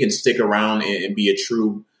I think he can stick around and be a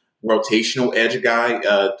true rotational edge guy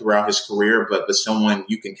throughout his career, but someone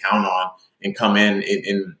you can count on and come in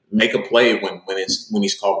and make a play when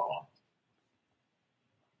he's called upon.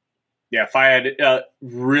 Yeah, Fayad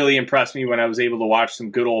really impressed me when I was able to watch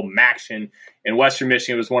some good old MACtion. And Western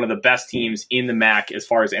Michigan was one of the best teams in the MAC as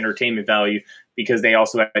far as entertainment value because they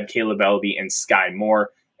also had Caleb Ellaby and Sky Moore,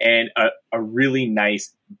 and a really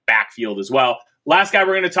nice backfield as well. Last guy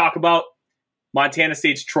we're going to talk about, Montana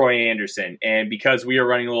State's Troy Anderson. And because we are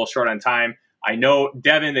running a little short on time, I know,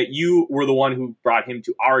 Devin, that you were the one who brought him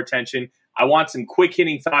to our attention. I want some quick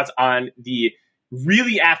hitting thoughts on the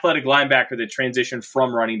really athletic linebacker that transitioned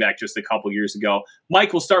from running back just a couple years ago.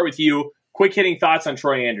 Mike, we'll start with you. Quick hitting thoughts on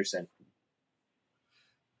Troy Anderson.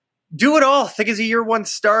 Do it all. I think he's a year one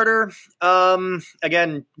starter.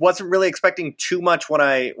 Again, wasn't really expecting too much when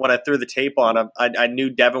I threw the tape on him. I knew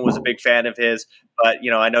Devin was a big fan of his, but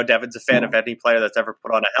I know Devin's a fan of any player that's ever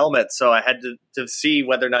put on a helmet. So I had to see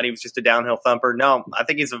whether or not he was just a downhill thumper. No, I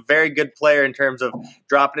think he's a very good player in terms of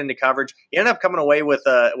dropping into coverage. He ended up coming away with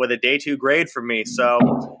a day 2 grade from me.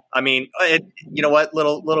 So I mean, you know what?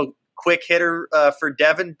 Little quick hitter for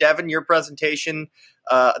Devin. Devin, your presentation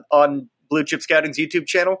on Blue Chip Scouting's YouTube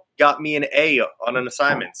channel got me an A on an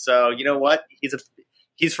assignment. So you know what?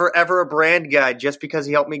 He's forever a brand guy just because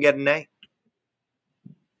he helped me get an A.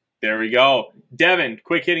 There we go. Devin,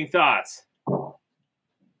 quick hitting thoughts.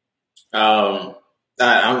 I'm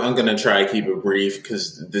going to try to keep it brief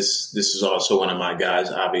because this is also one of my guys,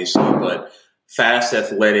 obviously, but fast,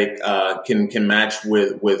 athletic, can match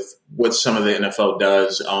with what some of the NFL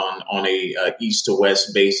does on a east to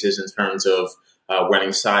west basis in terms of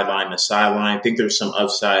running sideline to sideline. I think there's some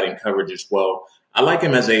upside in coverage as well. I like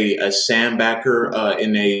him as a sandbacker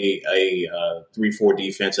in a 3-4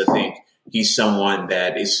 defense. I think he's someone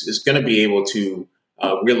that is going to be able to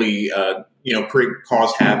really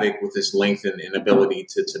cause havoc with his length and ability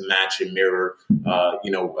to match and mirror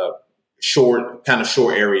short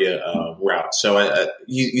area route. So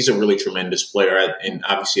he's a really tremendous player, and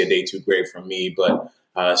obviously a day 2 grade from me, but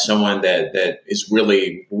someone that is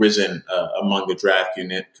really risen among the draft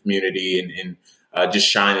community and just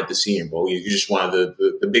shine at the Senior Bowl. He's just one of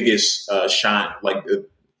the biggest shine,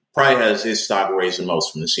 probably has his stock raised the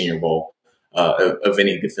most from the Senior Bowl of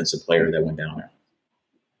any defensive player that went down there.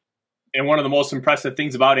 And one of the most impressive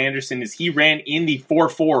things about Anderson is he ran in the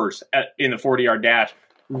 4.4s in the 40-yard dash.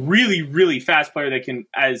 Really, really fast player that can,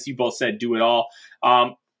 as you both said, do it all.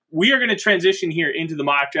 We are going to transition here into the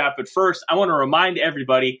mock draft, but first, I want to remind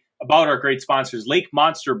everybody about our great sponsors, Lake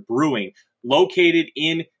Monster Brewing, located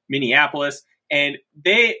in Minneapolis. And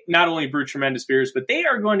they not only brew tremendous beers, but they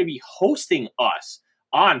are going to be hosting us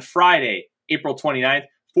on Friday, April 29th,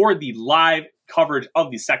 for the live coverage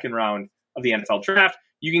of the second round of the NFL Draft.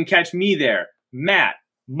 You can catch me there, Matt,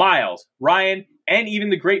 Miles, Ryan, and even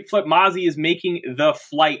the great Flip Mozzie is making the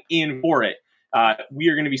flight in for it. We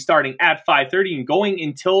are going to be starting at 5:30 and going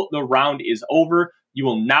until the round is over. You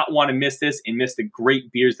will not want to miss this and miss the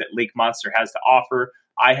great beers that Lake Monster has to offer.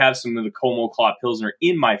 I have some of the Como Claw Pilsner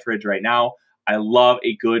in my fridge right now. I love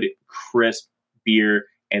a good, crisp beer,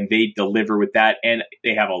 and they deliver with that, and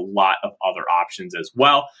they have a lot of other options as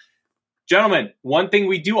well. Gentlemen, one thing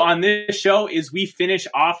we do on this show is we finish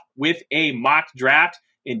off with a mock draft,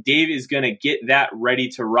 and Dave is going to get that ready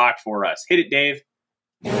to rock for us. Hit it, Dave.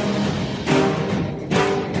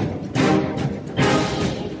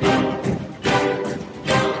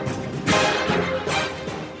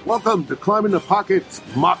 Welcome to Climbing the Pocket's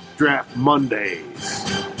Mock Draft Mondays.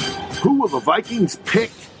 Who will the Vikings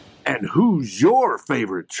pick, and who's your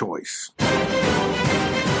favorite choice?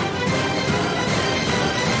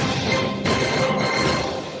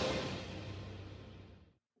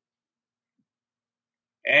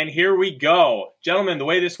 And here we go. Gentlemen, the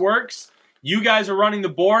way this works, you guys are running the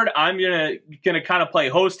board. I'm gonna kind of play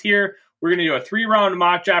host here. We're going to do a 3-round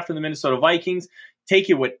mock draft for the Minnesota Vikings. Take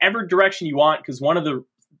it whatever direction you want, because one of the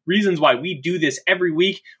reasons why we do this every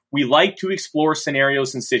week, we like to explore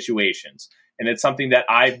scenarios and situations. And it's something that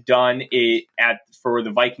I've done for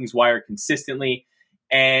the Vikings Wire consistently.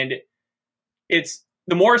 And it's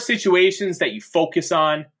the more situations that you focus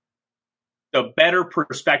on, the better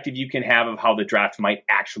perspective you can have of how the draft might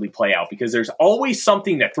actually play out, because there's always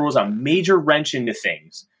something that throws a major wrench into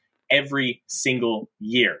things every single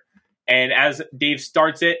year. And as Dave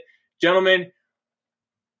starts it, gentlemen,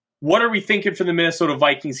 what are we thinking for the Minnesota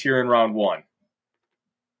Vikings here in round 1?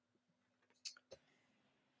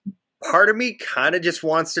 Part of me kind of just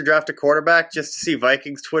wants to draft a quarterback just to see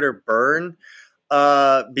Vikings Twitter burn,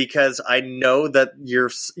 because I know that you're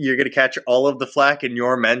going to catch all of the flack in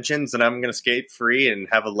your mentions, and I'm going to skate free and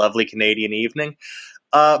have a lovely Canadian evening.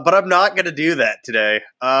 But I'm not going to do that today.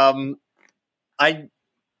 I'm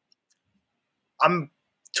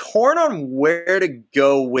torn on where to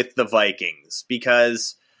go with the Vikings,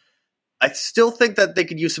 because I still think that they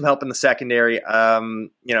could use some help in the secondary.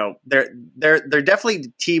 They're definitely a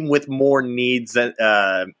team with more needs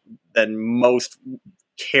than most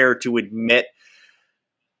care to admit.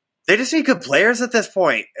 They just need good players at this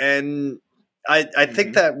point. And I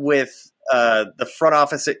think that with the front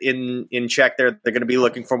office in check, they're going to be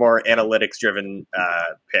looking for more analytics-driven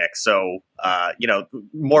picks. So,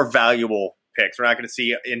 more valuable picks. We're not going to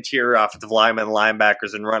see interior offensive linemen,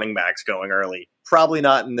 linebackers, and running backs going early. Probably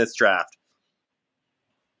not in this draft.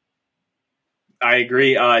 I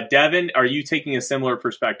agree. Devin, are you taking a similar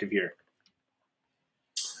perspective here?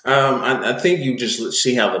 I think you just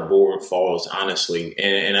see how the board falls, honestly.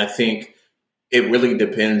 And I think it really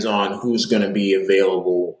depends on who's going to be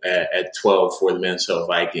available at 12 for the Minnesota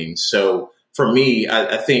Vikings. So for me,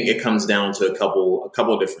 I think it comes down to a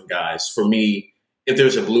couple different guys. For me, if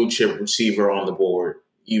there's a blue chip receiver on the board,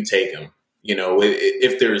 you take him.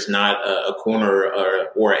 If there's not a corner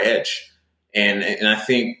or an edge. And I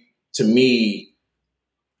think, to me,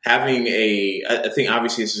 I think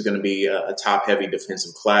obviously this is going to be a top-heavy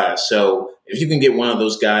defensive class. So if you can get one of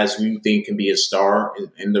those guys who you think can be a star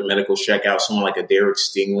in the medical checkout, someone like a Derek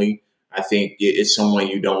Stingley, I think it's someone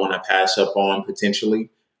you don't want to pass up on potentially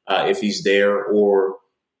if he's there. Or,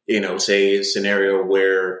 say a scenario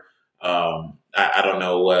where, I don't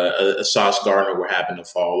know, a Sauce Gardner would happen to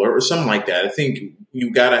fall or something like that. I think you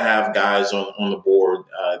got to have guys on the board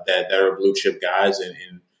that are blue-chip guys, and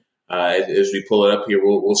as we pull it up here,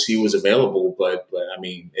 we'll see who's available. But I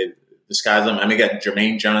mean, the sky's the limit. I mean, got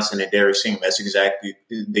Jermaine Johnson and Derek Stingley. That's exactly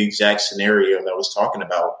the exact scenario that I was talking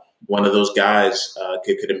about. One of those guys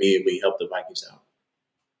could immediately help the Vikings out.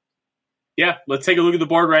 Yeah, let's take a look at the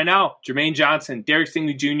board right now. Jermaine Johnson, Derek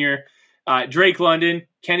Stingley Jr., Drake London,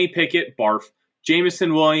 Kenny Pickett, barf,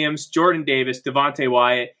 Jameson Williams, Jordan Davis, Devontae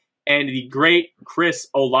Wyatt, and the great Chris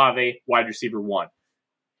Olave, wide receiver 1.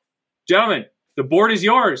 Gentlemen, the board is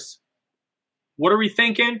yours. What are we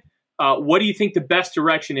thinking? What do you think the best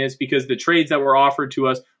direction is? Because the trades that were offered to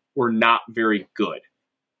us were not very good.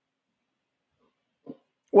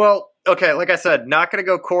 Well, okay, like I said, not going to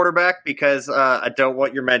go quarterback because I don't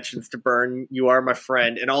want your mentions to burn. You are my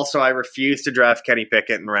friend. And also, I refuse to draft Kenny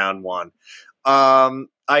Pickett in round 1.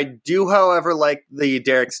 I do, however, like the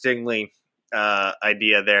Derek Stingley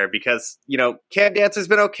idea there because, Cam Dance has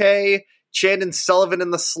been okay. Chandon Sullivan in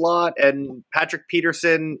the slot, and Patrick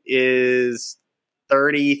Peterson is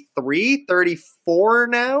 33, 34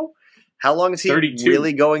 now. How long is he 32.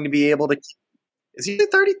 really going to be able to? Is he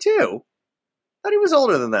 32? I thought he was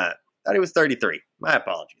older than that. I thought he was 33. My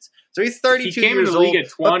apologies. So he's 32 He came years into the league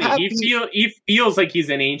old, at 20. He feels like he's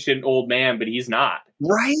an ancient old man, but he's not.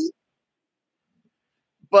 Right?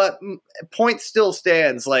 But point still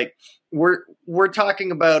stands. Like we're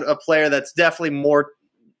talking about a player that's definitely more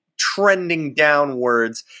trending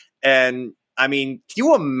downwards. And I mean, can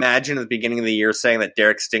you imagine at the beginning of the year saying that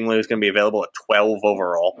Derek Stingley was going to be available at 12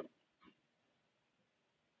 overall?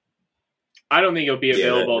 I don't think he'll be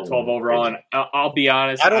available at 12 overall. And I'll be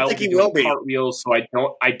honest, I don't think he will be. Cartwheels, so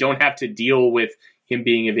I don't have to deal with him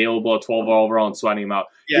being available at 12 overall and sweating him out.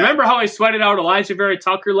 Yeah. You remember how I sweated out Elijah Vera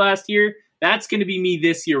Tucker last year? That's going to be me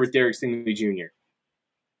this year with Derek Stingley Jr.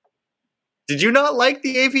 Did you not like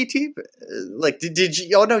the AVT? Like, did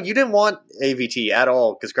you? Oh no, you didn't want AVT at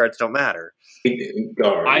all because guards don't matter.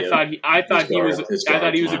 Guard, I thought he was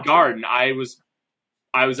a guard, and I was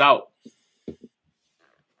out.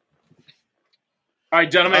 All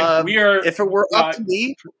right, gentlemen, we are. If it were up to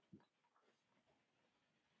me,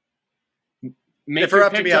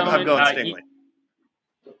 I'm going Stingley.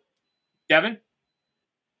 Devin?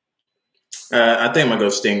 I think I'm going to go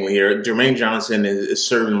Stingley here. Jermaine Johnson is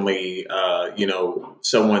certainly,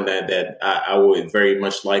 someone that I would very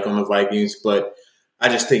much like on the Vikings, but I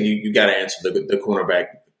just think you got to answer the cornerback,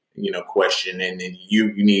 question, and then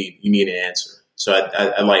you need an answer. So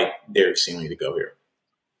I like Derek Stingley to go here.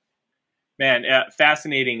 Man,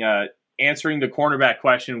 fascinating. Answering the cornerback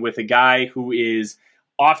question with a guy who is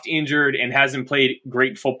oft injured and hasn't played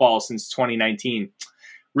great football since 2019.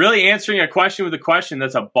 Really answering a question with a question,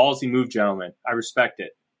 that's a ballsy move, gentlemen. I respect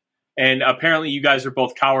it. And apparently you guys are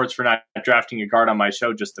both cowards for not drafting a guard on my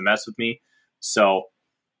show just to mess with me. So,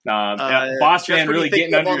 Boss Man really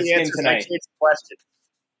getting under your skin tonight.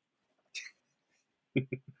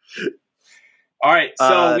 All right,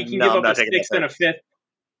 so we can give up a 6th and a 5th.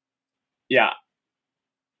 Yeah.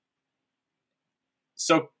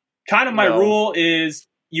 So kind of my rule is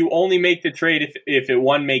you only make the trade if it,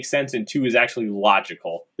 1, makes sense and 2 is actually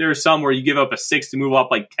logical. There are some where you give up a 6 to move up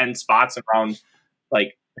like 10 spots around.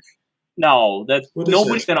 Like, no,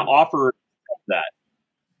 nobody's going to offer that.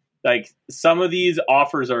 Like, some of these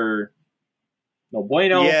offers are no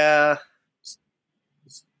bueno. Yeah.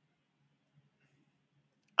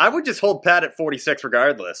 I would just hold Pat at 46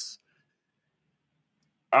 regardless.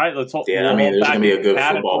 All right, let's hold. Yeah, there's going to be a good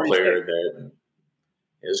football player that.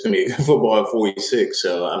 It's going to be good football at 46.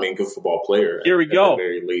 So, I mean, good football player. Here we go. At the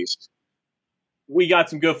very least. We got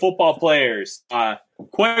some good football players.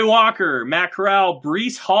 Quay Walker, Matt Corral,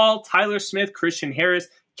 Breece Hall, Tyler Smith, Christian Harris,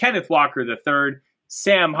 Kenneth Walker III,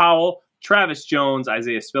 Sam Howell, Travis Jones,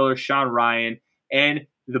 Isaiah Spiller, Sean Ryan, and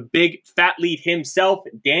the big fat lead himself,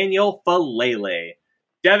 Daniel Falele.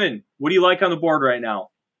 Devin, what do you like on the board right now?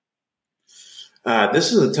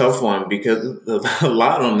 This is a tough one because a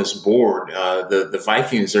lot on this board. The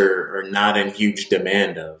Vikings are not in huge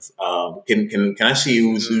demand of. Can I see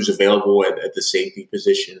who's available at the safety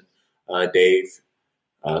position, Dave?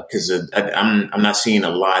 Because I'm not seeing a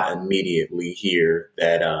lot immediately here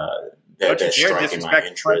that's striking my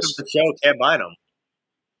interest. The show Cam Bynum.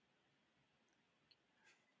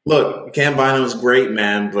 Look, Cam Bynum's great,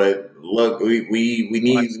 man, but look, we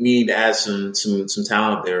need to add some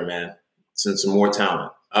talent there, man. Some more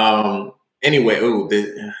talent. Anyway,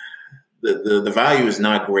 the value is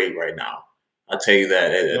not great right now. I'll tell you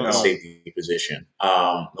that at the safety position.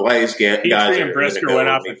 The way these guys and Brisker went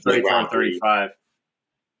off at 34-35.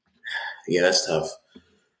 Yeah, that's tough.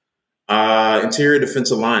 Interior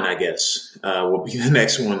defensive line, I guess, will be the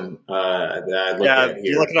next one that I look at here.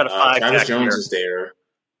 You're looking at a 5 Travis Jones here. is there.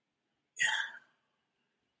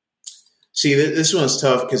 See, this one's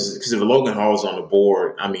tough because if Logan Hall is on the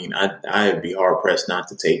board, I mean, I'd be hard pressed not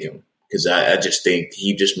to take him because I just think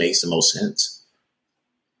he just makes the most sense.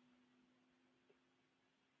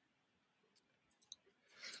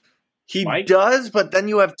 He does, but then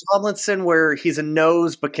you have Tomlinson where he's a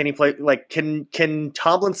nose, but can he play can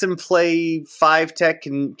Tomlinson play 5 tech?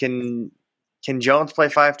 Can Jones play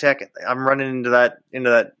 5 tech? I'm running into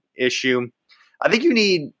that issue. I think you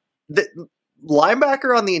need the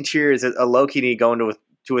linebacker on the interior is a low key need going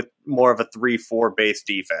to a more of a 3-4 base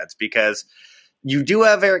defense because you do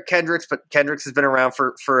have Eric Kendricks, but Kendricks has been around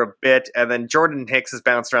for a bit, and then Jordan Hicks has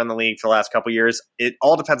bounced around the league for the last couple of years. It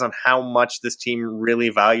all depends on how much this team really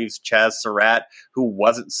values Chaz Surratt, who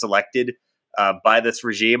wasn't selected by this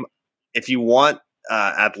regime. If you want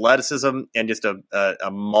athleticism and just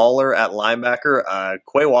a mauler at linebacker,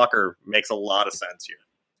 Quay Walker makes a lot of sense here.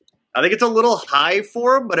 I think it's a little high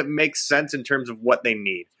for him, but it makes sense in terms of what they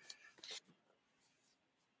need.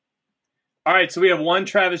 All right, so we have one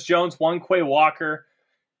Travis Jones, one Quay Walker.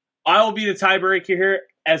 I will be the tiebreaker here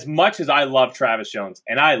as much as I love Travis Jones,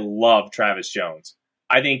 and I love Travis Jones.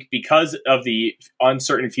 I think because of the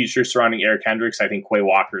uncertain future surrounding Eric Hendricks, I think Quay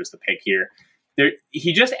Walker is the pick here.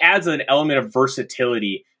 He just adds an element of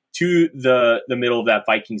versatility to the middle of that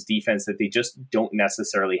Vikings defense that they just don't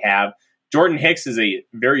necessarily have. Jordan Hicks is a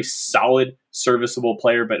very solid, serviceable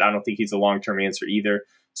player, but I don't think he's a long-term answer either.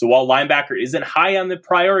 So while linebacker isn't high on the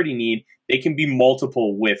priority need, they can be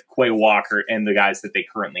multiple with Quay Walker and the guys that they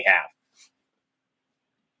currently have.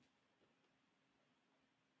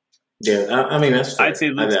 Yeah, I mean that's fair. I'd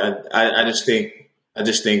say I just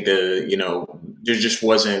think there just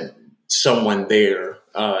wasn't someone there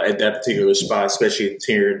at that particular spot, especially the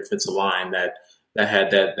interior defensive line that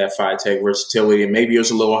had that 5 tech versatility, and maybe it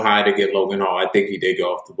was a little high to get Logan Hall. I think he did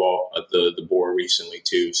go off the board recently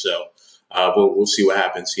too. So we'll see what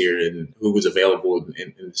happens here and who was available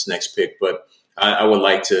in this next pick. But I would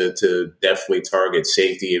like to definitely target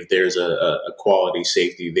safety if there's a quality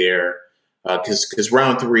safety there. Because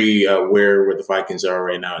round 3, where the Vikings are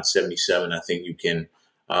right now at 77, I think you can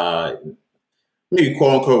maybe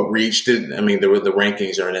quote unquote reached it. I mean, the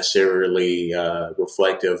rankings aren't necessarily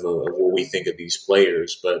reflective of what we think of these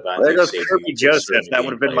players. But I there think goes Kirby Joseph. That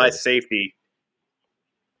would have been my safety.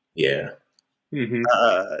 Yeah. Mm-hmm.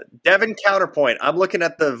 Devin, counterpoint. I'm looking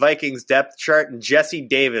at the Vikings depth chart, and Jesse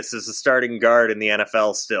Davis is the starting guard in the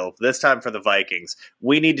NFL still, this time for the Vikings.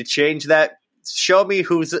 We need to change that. Show me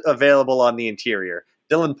who's available on the interior.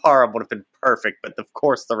 Dylan Parham would have been perfect, but of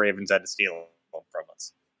course the Ravens had to steal him from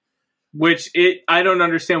us. I don't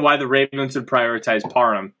understand why the Ravens would prioritize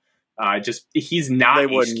Parham. He's not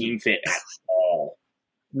a scheme fit at all.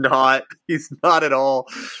 He's not at all.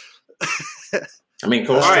 I mean,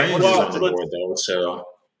 Cole Strange is on the board though, so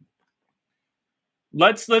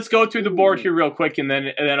let's go through the board here real quick, and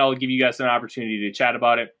then I'll give you guys an opportunity to chat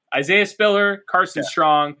about it. Isaiah Spiller, Carson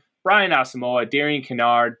Strong, Brian Asamoah, Darian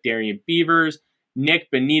Kennard, Darian Beavers,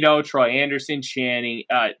 Nick Benito, Troy Anderson, Channing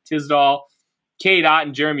Tisdall, Cade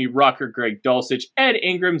Otton, Jeremy Rucker, Greg Dulcich, Ed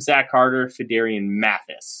Ingram, Zach Carter, Fedarian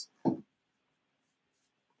Mathis.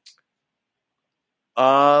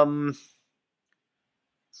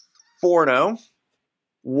 Forno.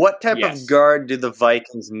 What type of guard do the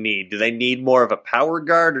Vikings need? Do they need more of a power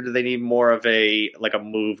guard, or do they need more of a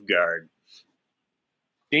move guard?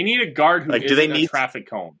 They need a guard who isn't a traffic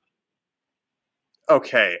cone.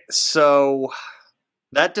 Okay, so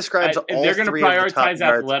That describes all they're going to three of the top prioritize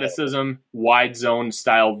guards. athleticism, wide zone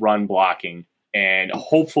style run blocking, and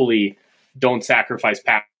hopefully don't sacrifice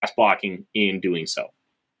pass blocking in doing so.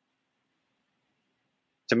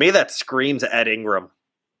 To me, that screams Ed Ingram.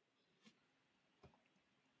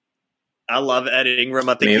 I love Ed Ingram.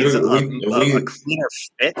 I think he's a cleaner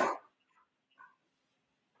fit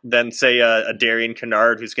than, say, a Darian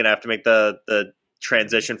Kennard, who's going to have to make the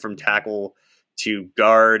transition from tackle to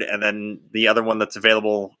guard, and then the other one that's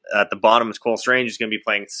available at the bottom is Cole Strange, who's going to be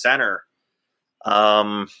playing center.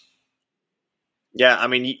 Yeah, I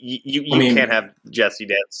mean, you can't have Jesse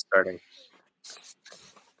Dance starting.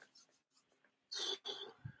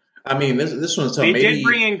 I mean, this one's tough. They did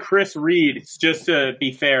bring in Chris Reed, just to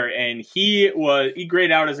be fair, and he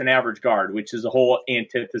graded out as an average guard, which is the whole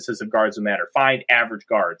antithesis of guards that matter. Find average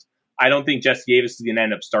guards. I don't think Jesse Davis is going to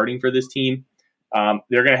end up starting for this team.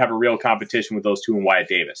 They're going to have a real competition with those two and Wyatt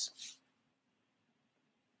Davis.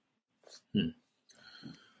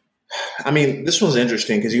 I mean, this one's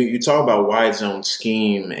interesting because you talk about wide zone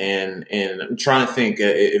scheme, and I'm trying to think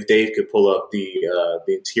if Dave could pull up the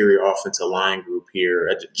interior offensive line group here.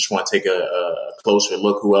 I just want to take a closer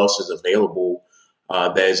look who else is available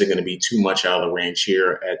that isn't going to be too much out of the range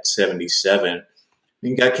here at 77.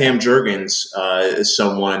 You got Cam Jurgens as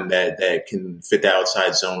someone that can fit the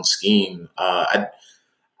outside zone scheme.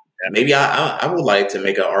 Maybe I would like to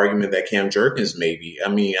make an argument that Cam Jurgens maybe. I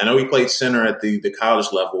mean, I know he played center at the college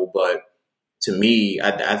level, but to me,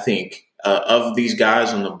 I think of these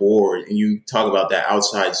guys on the board, and you talk about that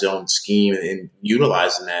outside zone scheme and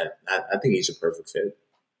utilizing that, I think he's a perfect fit.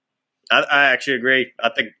 I actually agree. I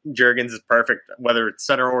think Jurgens is perfect, whether it's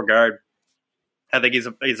center or guard. I think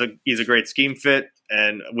he's a great scheme fit,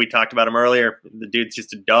 and we talked about him earlier. The dude's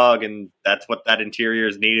just a dog, and that's what that interior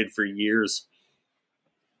has needed for years.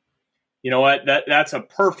 You know what? That's a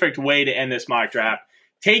perfect way to end this mock draft.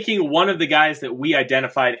 Taking one of the guys that we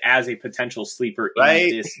identified as a potential sleeper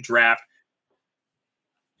in this draft.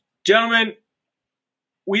 Gentlemen,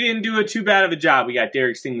 we didn't do too bad of a job. We got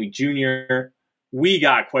Derek Stingley Jr., we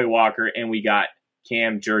got Quay Walker, and we got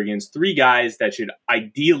Cam Jurgens. 3 guys that should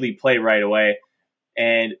ideally play right away.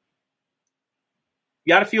 And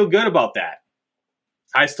you got to feel good about that.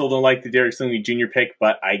 I still don't like the Derek Stingley Jr. pick,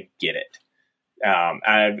 but I get it.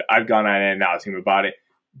 I've gone on ad nauseum about it.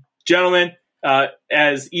 Gentlemen,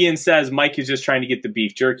 as Ian says, Mike is just trying to get the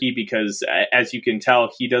beef jerky because, as you can tell,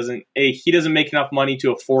 he doesn't make enough money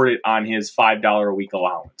to afford it on his $5 a week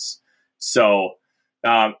allowance. So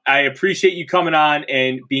I appreciate you coming on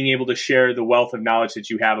and being able to share the wealth of knowledge that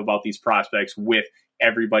you have about these prospects with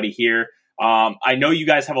everybody here. I know you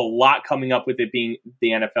guys have a lot coming up with it being the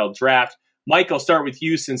NFL draft. Mike, I'll start with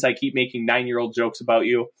you since I keep making 9-year-old jokes about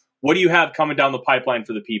you. What do you have coming down the pipeline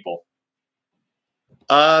for the people?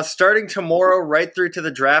 Starting tomorrow, right through to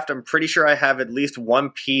the draft, I'm pretty sure I have at least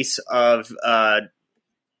one piece of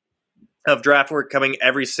draft work coming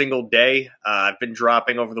every single day. I've been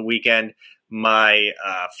dropping over the weekend my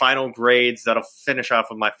final grades. That'll finish off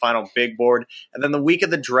with my final big board. And then the week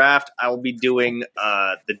of the draft, I will be doing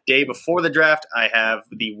the day before the draft, I have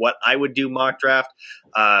the what I would do mock draft.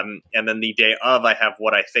 And then the day of, I have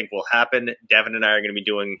what I think will happen. Devin and I are going to be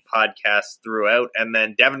doing podcasts throughout. And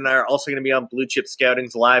then Devin and I are also going to be on Blue Chip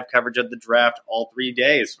Scouting's live coverage of the draft all 3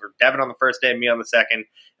 days. Or Devin on the first day, me on the second.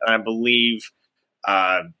 And I believe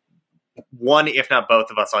one, if not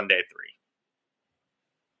both of us on day 3.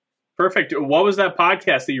 Perfect. What was that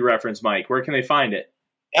podcast that you referenced, Mike? Where can they find it?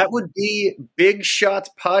 That would be Big Shots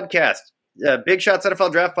Podcast. Big Shots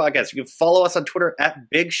NFL Draft Podcast. You can follow us on Twitter at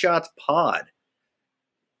Big Shots Pod.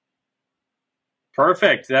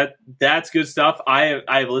 Perfect. That's good stuff.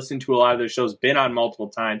 I've listened to a lot of their shows, been on multiple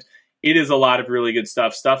times. It is a lot of really good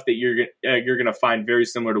stuff that you're going to find very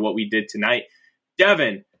similar to what we did tonight.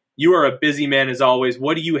 Devin, you are a busy man as always.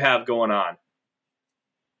 What do you have going on?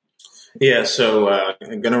 Yeah, so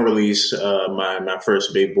I'm going to release my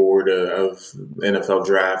first big board of NFL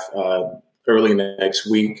draft early next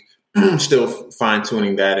week. Still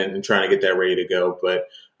fine-tuning that and trying to get that ready to go. But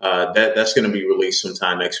that's going to be released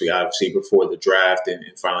sometime next week, obviously, before the draft and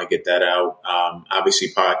finally get that out. Obviously,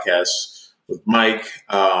 podcasts with Mike.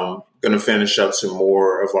 Going to finish up some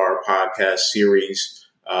more of our podcast series,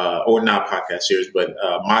 or not podcast series, but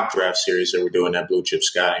mock draft series that we're doing at Blue Chip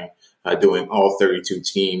Scouting. Doing all 32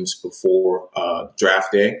 teams before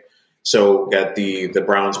draft day. So got the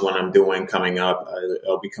Browns one I'm doing coming up.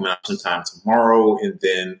 It'll be coming out sometime tomorrow, and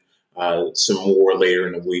then some more later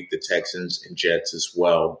in the week, the Texans and Jets as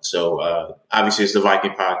well. So obviously it's the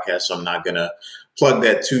Viking podcast, so I'm not going to plug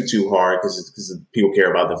that too hard because people care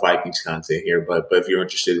about the Vikings content here. But if you're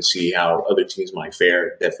interested to see how other teams might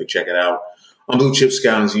fare, definitely check it out. Blue Chip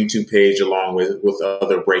Scouting's YouTube page, along with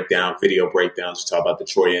other video breakdowns. We talk about the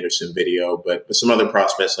Troy Anderson video, but some other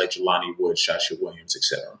prospects like Jelani Wood, Shasha Williams,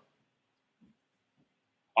 etc.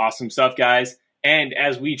 Awesome stuff, guys. And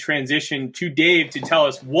as we transition to Dave to tell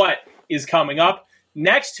us what is coming up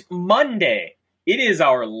next Monday, it is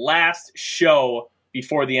our last show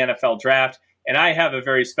before the NFL draft. And I have a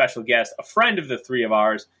very special guest, a friend of the three of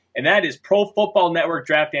ours, and that is Pro Football Network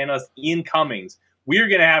draft analyst Ian Cummings. We're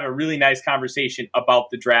going to have a really nice conversation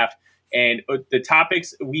about the draft, and the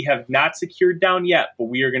topics we have not secured down yet, but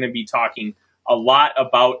we are going to be talking a lot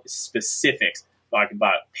about specifics, talking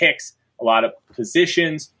about picks, a lot of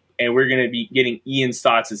positions, and we're going to be getting Ian's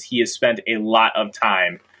thoughts as he has spent a lot of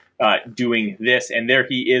time doing this. And there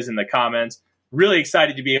he is in the comments. Really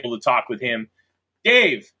excited to be able to talk with him.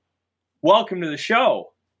 Dave, welcome to the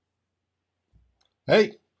show.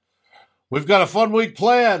 Hey, we've got a fun week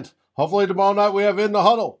planned. Hopefully tomorrow night we have In the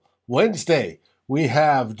Huddle. Wednesday, we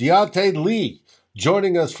have Deontay Lee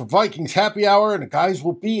joining us for Vikings Happy Hour, and the guys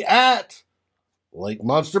will be at Lake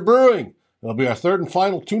Monster Brewing. It'll be our third and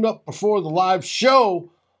final tune-up before the live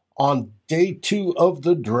show on day 2 of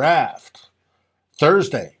the draft.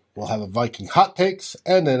 Thursday, we'll have a Viking Hot Takes,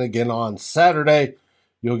 and then again on Saturday,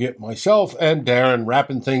 you'll get myself and Darren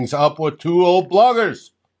wrapping things up with 2 old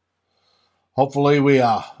bloggers. Hopefully we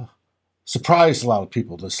surprised a lot of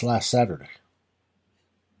people this last Saturday.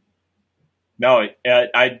 No,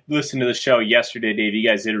 I listened to the show yesterday, Dave. You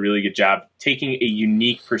guys did a really good job taking a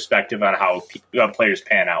unique perspective on how players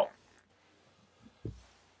pan out.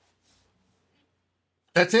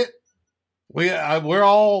 That's it. We're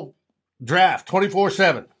all draft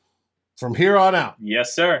 24/7 from here on out.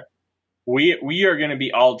 Yes, sir. We are going to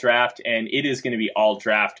be all draft, and it is going to be all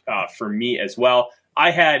draft for me as well.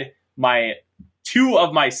 I had 2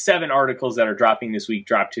 of my 7 articles that are dropping this week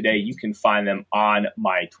drop today. You can find them on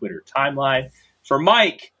my Twitter timeline. For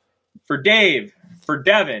Mike, for Dave, for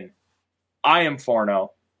Devin, I am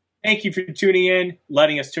Forno. Thank you for tuning in,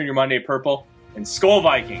 letting us turn your Monday purple, and Skol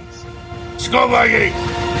Vikings. Skol Vikings!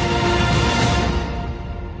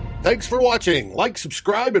 Thanks for watching. Like,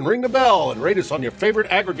 subscribe, and ring the bell, and rate us on your favorite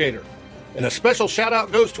aggregator. And a special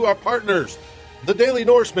shout-out goes to our partners, The Daily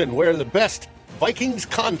Norseman, where the best Vikings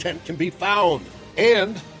content can be found,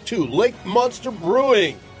 and to Lake Monster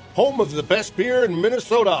Brewing, home of the best beer in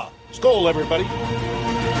Minnesota. Skol, everybody.